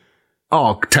Wrestling.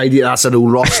 Oh, tidy! That's a new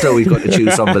roster we've got to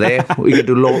choose from there. We could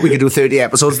do 30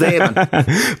 episodes there, man.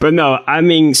 But no, I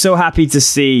mean, so happy to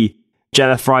see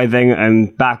Jenna thriving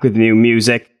and back with new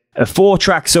music. 4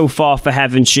 tracks so far for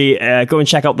Heaven She. Go and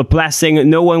check out The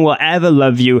Blessing. No One Will Ever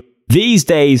Love You. These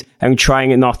days, I'm trying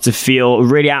it not to feel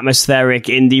really atmospheric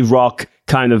indie rock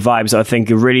kind of vibes that I think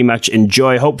I really much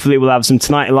enjoy. Hopefully we'll have some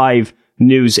Tonight Alive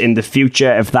news in the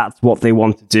future if that's what they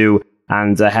want to do,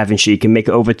 and Heaven She can make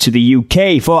it over to the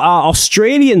UK. For our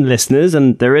Australian listeners,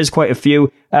 and there is quite a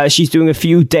few, she's doing a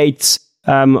few dates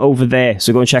over there,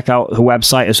 so go and check out her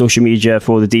website or social media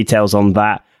for the details on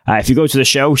that. If you go to the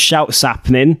show, shout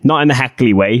Sappenin, not in a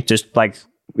heckly way, just like,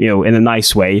 in a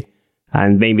nice way,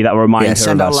 and maybe that will remind her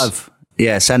send of our us. love.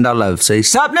 Yeah, send our love. Say,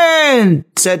 Sappenin!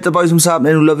 Said the boys from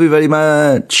Sappenin who love you very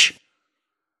much.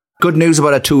 Good news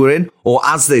about a touring, or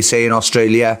as they say in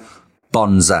Australia,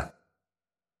 Bonza.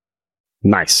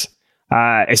 Nice.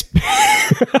 It's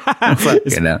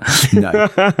no.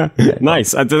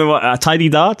 Nice. I don't know what tidy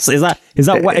darts is that. Is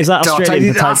that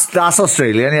Australian? That's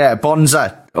Australian. Yeah,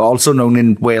 Bonza, also known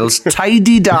in Wales.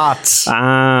 Tidy darts.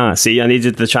 See, I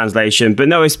needed the translation, but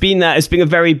no, it's been a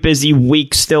very busy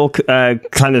week. Still,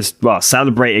 kind of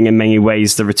celebrating in many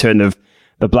ways the return of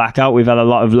the Blackout. We've had a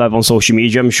lot of love on social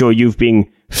media. I'm sure you've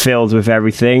been filled with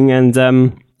everything, and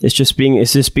it's just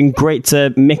been great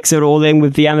to mix it all in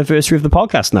with the anniversary of the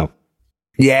podcast now.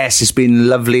 Yes, it's been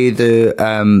lovely. The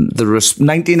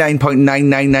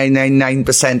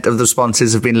 99.99999% of the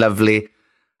responses have been lovely.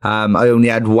 I only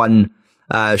had one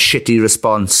shitty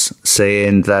response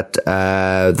saying that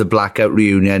the Blackout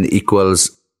reunion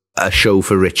equals a show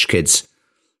for rich kids.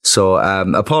 So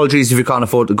apologies if you can't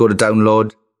afford to go to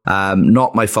download.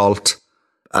 Not my fault.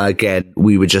 Again,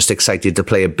 we were just excited to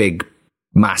play a big,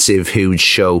 massive, huge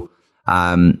show.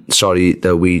 Sorry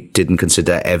that we didn't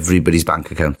consider everybody's bank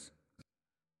account.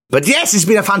 But yes, it's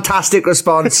been a fantastic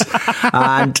response.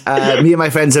 And me and my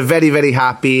friends are very, very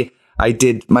happy. I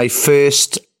did my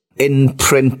first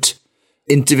in-print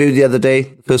interview the other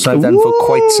day. First time I've done for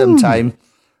quite some time.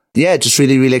 Yeah, just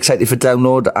really, really excited for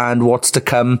Download and what's to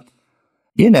come.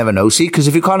 You never know, see, because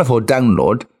if you can't afford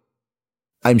Download,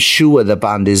 I'm sure the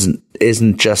band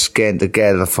isn't just getting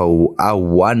together for a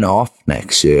one-off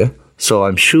next year. So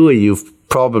I'm sure you've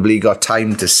probably got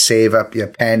time to save up your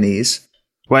pennies.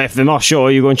 Well, if they're not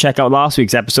sure, you go and check out last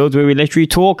week's episode where we literally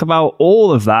talk about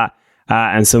all of that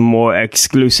and some more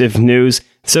exclusive news.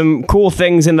 Some cool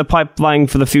things in the pipeline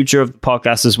for the future of the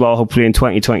podcast as well, hopefully in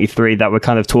 2023, that we're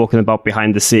kind of talking about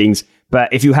behind the scenes.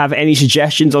 But if you have any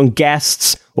suggestions on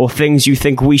guests or things you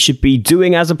think we should be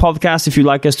doing as a podcast, if you'd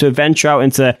like us to venture out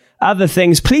into other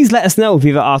things, please let us know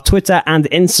via our Twitter and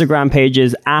Instagram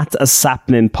pages at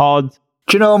 @SapninPod.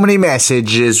 Do you know how many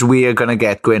messages we are going to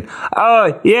get going,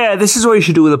 oh, yeah, this is what you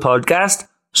should do with the podcast?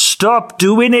 Stop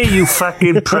doing it, you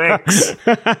fucking pricks.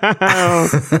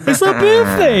 It's our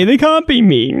birthday. They can't be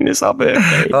mean. It's our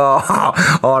birthday.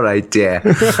 Oh, all right, yeah.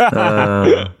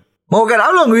 Morgan,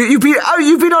 how long you've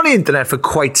been on the internet for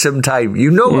quite some time? You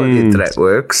know how the internet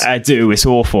works. I do. It's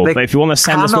awful. Like, but if you want to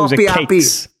send us loads of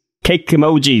cakes, cake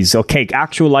emojis or cake,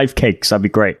 actual live cakes, that'd be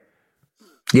great.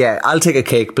 Yeah, I'll take a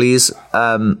cake, please.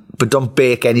 But don't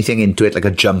bake anything into it, like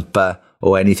a jumper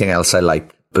or anything else I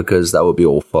like, because that would be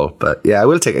awful. But yeah, I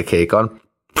will take a cake on,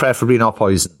 preferably not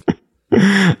poison.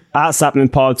 At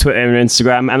SapninPod, Twitter and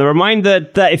Instagram. And a reminder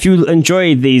that if you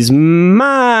enjoy these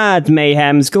mad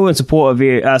mayhems, go and support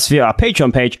us via our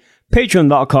Patreon page,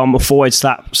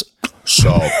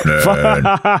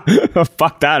 patreon.com/Sapnin.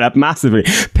 Fuck that up massively.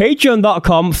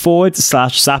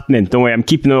 Patreon.com/Sapnin. Don't worry, I'm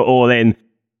keeping it all in.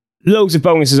 Loads of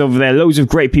bonuses over there, loads of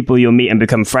great people you'll meet and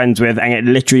become friends with, and it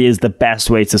literally is the best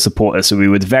way to support us, so we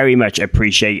would very much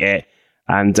appreciate it.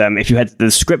 And if you head to the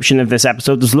description of this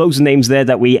episode, there's loads of names there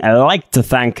that we like to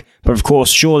thank, but of course,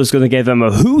 Sean is going to give them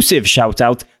a whoosive shout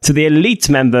out to the elite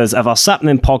members of our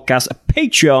Sapnin Podcast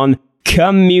Patreon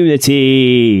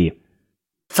community.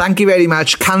 Thank you very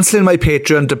much. Cancelling my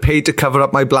Patreon to pay to cover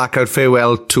up my blackout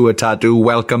farewell tour tattoo.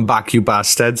 Welcome back, you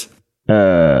bastards. Thank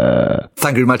you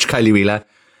very much, Kylie Wheeler.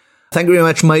 Thank you very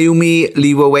much, Mayumi,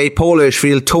 Leeway, Paul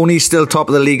Hirschfield, Tony, still top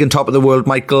of the league and top of the world,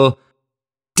 Michael,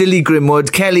 Dilly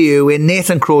Grimwood, Kelly Ewan,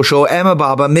 Nathan Croshaw, Emma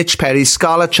Barber, Mitch Perry,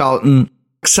 Scarlett Charlton,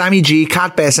 Sammy G,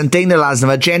 Kat Besson, Dana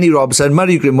Lasnova, Jenny Robson,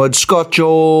 Murray Grimwood, Scott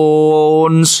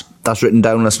Jones. That's written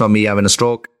down, that's not me having a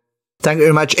stroke. Thank you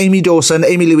very much, Amy Dawson,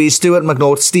 Amy Louise, Stuart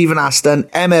McNaught, Stephen Aston,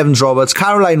 M. Evans Roberts,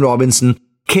 Caroline Robinson,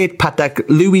 Kate Patek,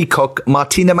 Louis Cook,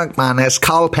 Martina McManus,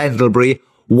 Carl Pendlebury,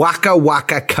 Waka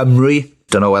Waka Cymru.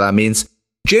 Don't know what that means.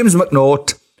 James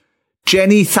McNaught,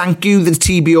 Jenny, thank you, the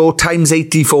TBO times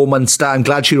 84 Munster. I'm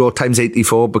glad she wrote times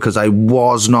 84 because I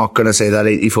was not going to say that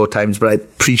 84 times, but I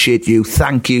appreciate you.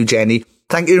 Thank you, Jenny.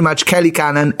 Thank you very much, Kelly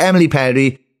Cannon, Emily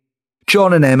Perry,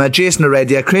 John and Emma, Jason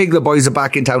Heredia, Craig the boys are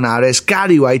back in town, Harris,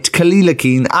 Gary White, Kalila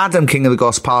Keane, Adam King of the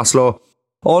Goss Parslow,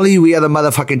 Ollie, we are the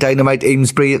motherfucking dynamite,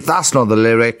 Amesbury. That's not the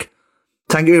lyric.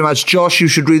 Thank you very much, Josh. You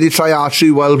should really try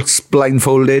archery whilst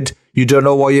blindfolded. You don't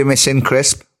know what you're missing,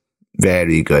 Crisp.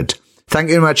 Very good. Thank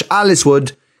you very much, Alice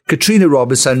Wood, Katrina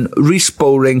Robinson, Reese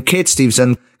Bowring, Kate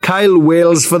Stevenson, Kyle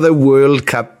Wales for the World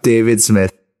Cup, David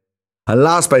Smith. And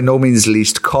last but no means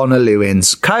least, Connor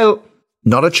Lewins. Kyle,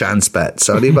 not a chance bet.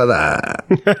 Sorry about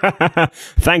that.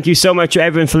 Thank you so much,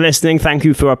 everyone, for listening. Thank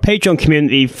you for our Patreon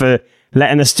community for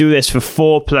letting us do this for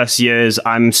 4+ years.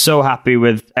 I'm so happy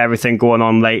with everything going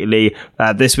on lately.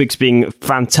 This week's been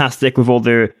fantastic with all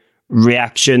the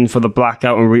reaction for the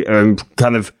blackout and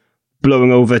kind of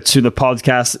blowing over to the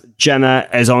podcast. Jenna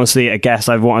is honestly a guest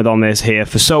I've wanted on this here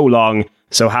for so long.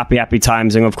 So happy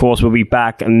times. And of course, we'll be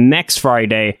back next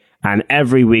Friday and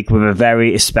every week with a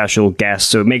very special guest.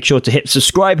 So make sure to hit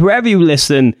subscribe wherever you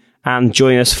listen and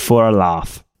join us for a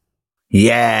laugh.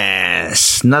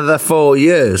 Yes, another 4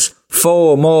 years.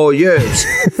 4 more years.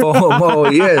 4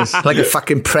 more years. Like a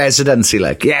fucking presidency,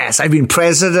 like, yes, I've been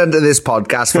president of this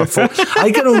podcast for 4.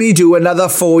 I can only do another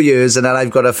 4 years and then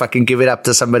I've got to fucking give it up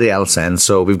to somebody else then.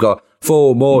 So we've got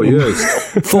 4 more years.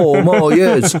 4 more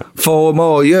years. 4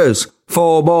 more years.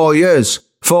 4 more years.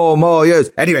 4 more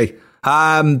years. Anyway,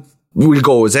 we'll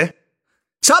go, is it?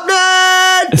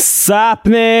 Sapnin!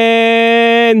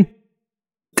 Sapnin!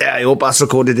 Yeah, I hope that's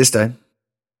recorded this time.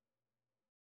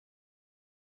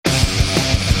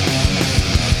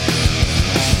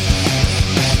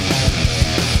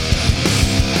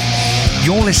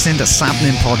 You're listening to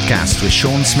Sapnin Podcast with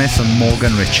Sean Smith and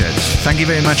Morgan Richards. Thank you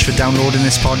very much for downloading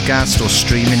this podcast or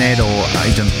streaming it, or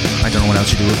I don't know what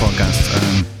else you do with podcasts.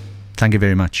 Thank you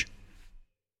very much.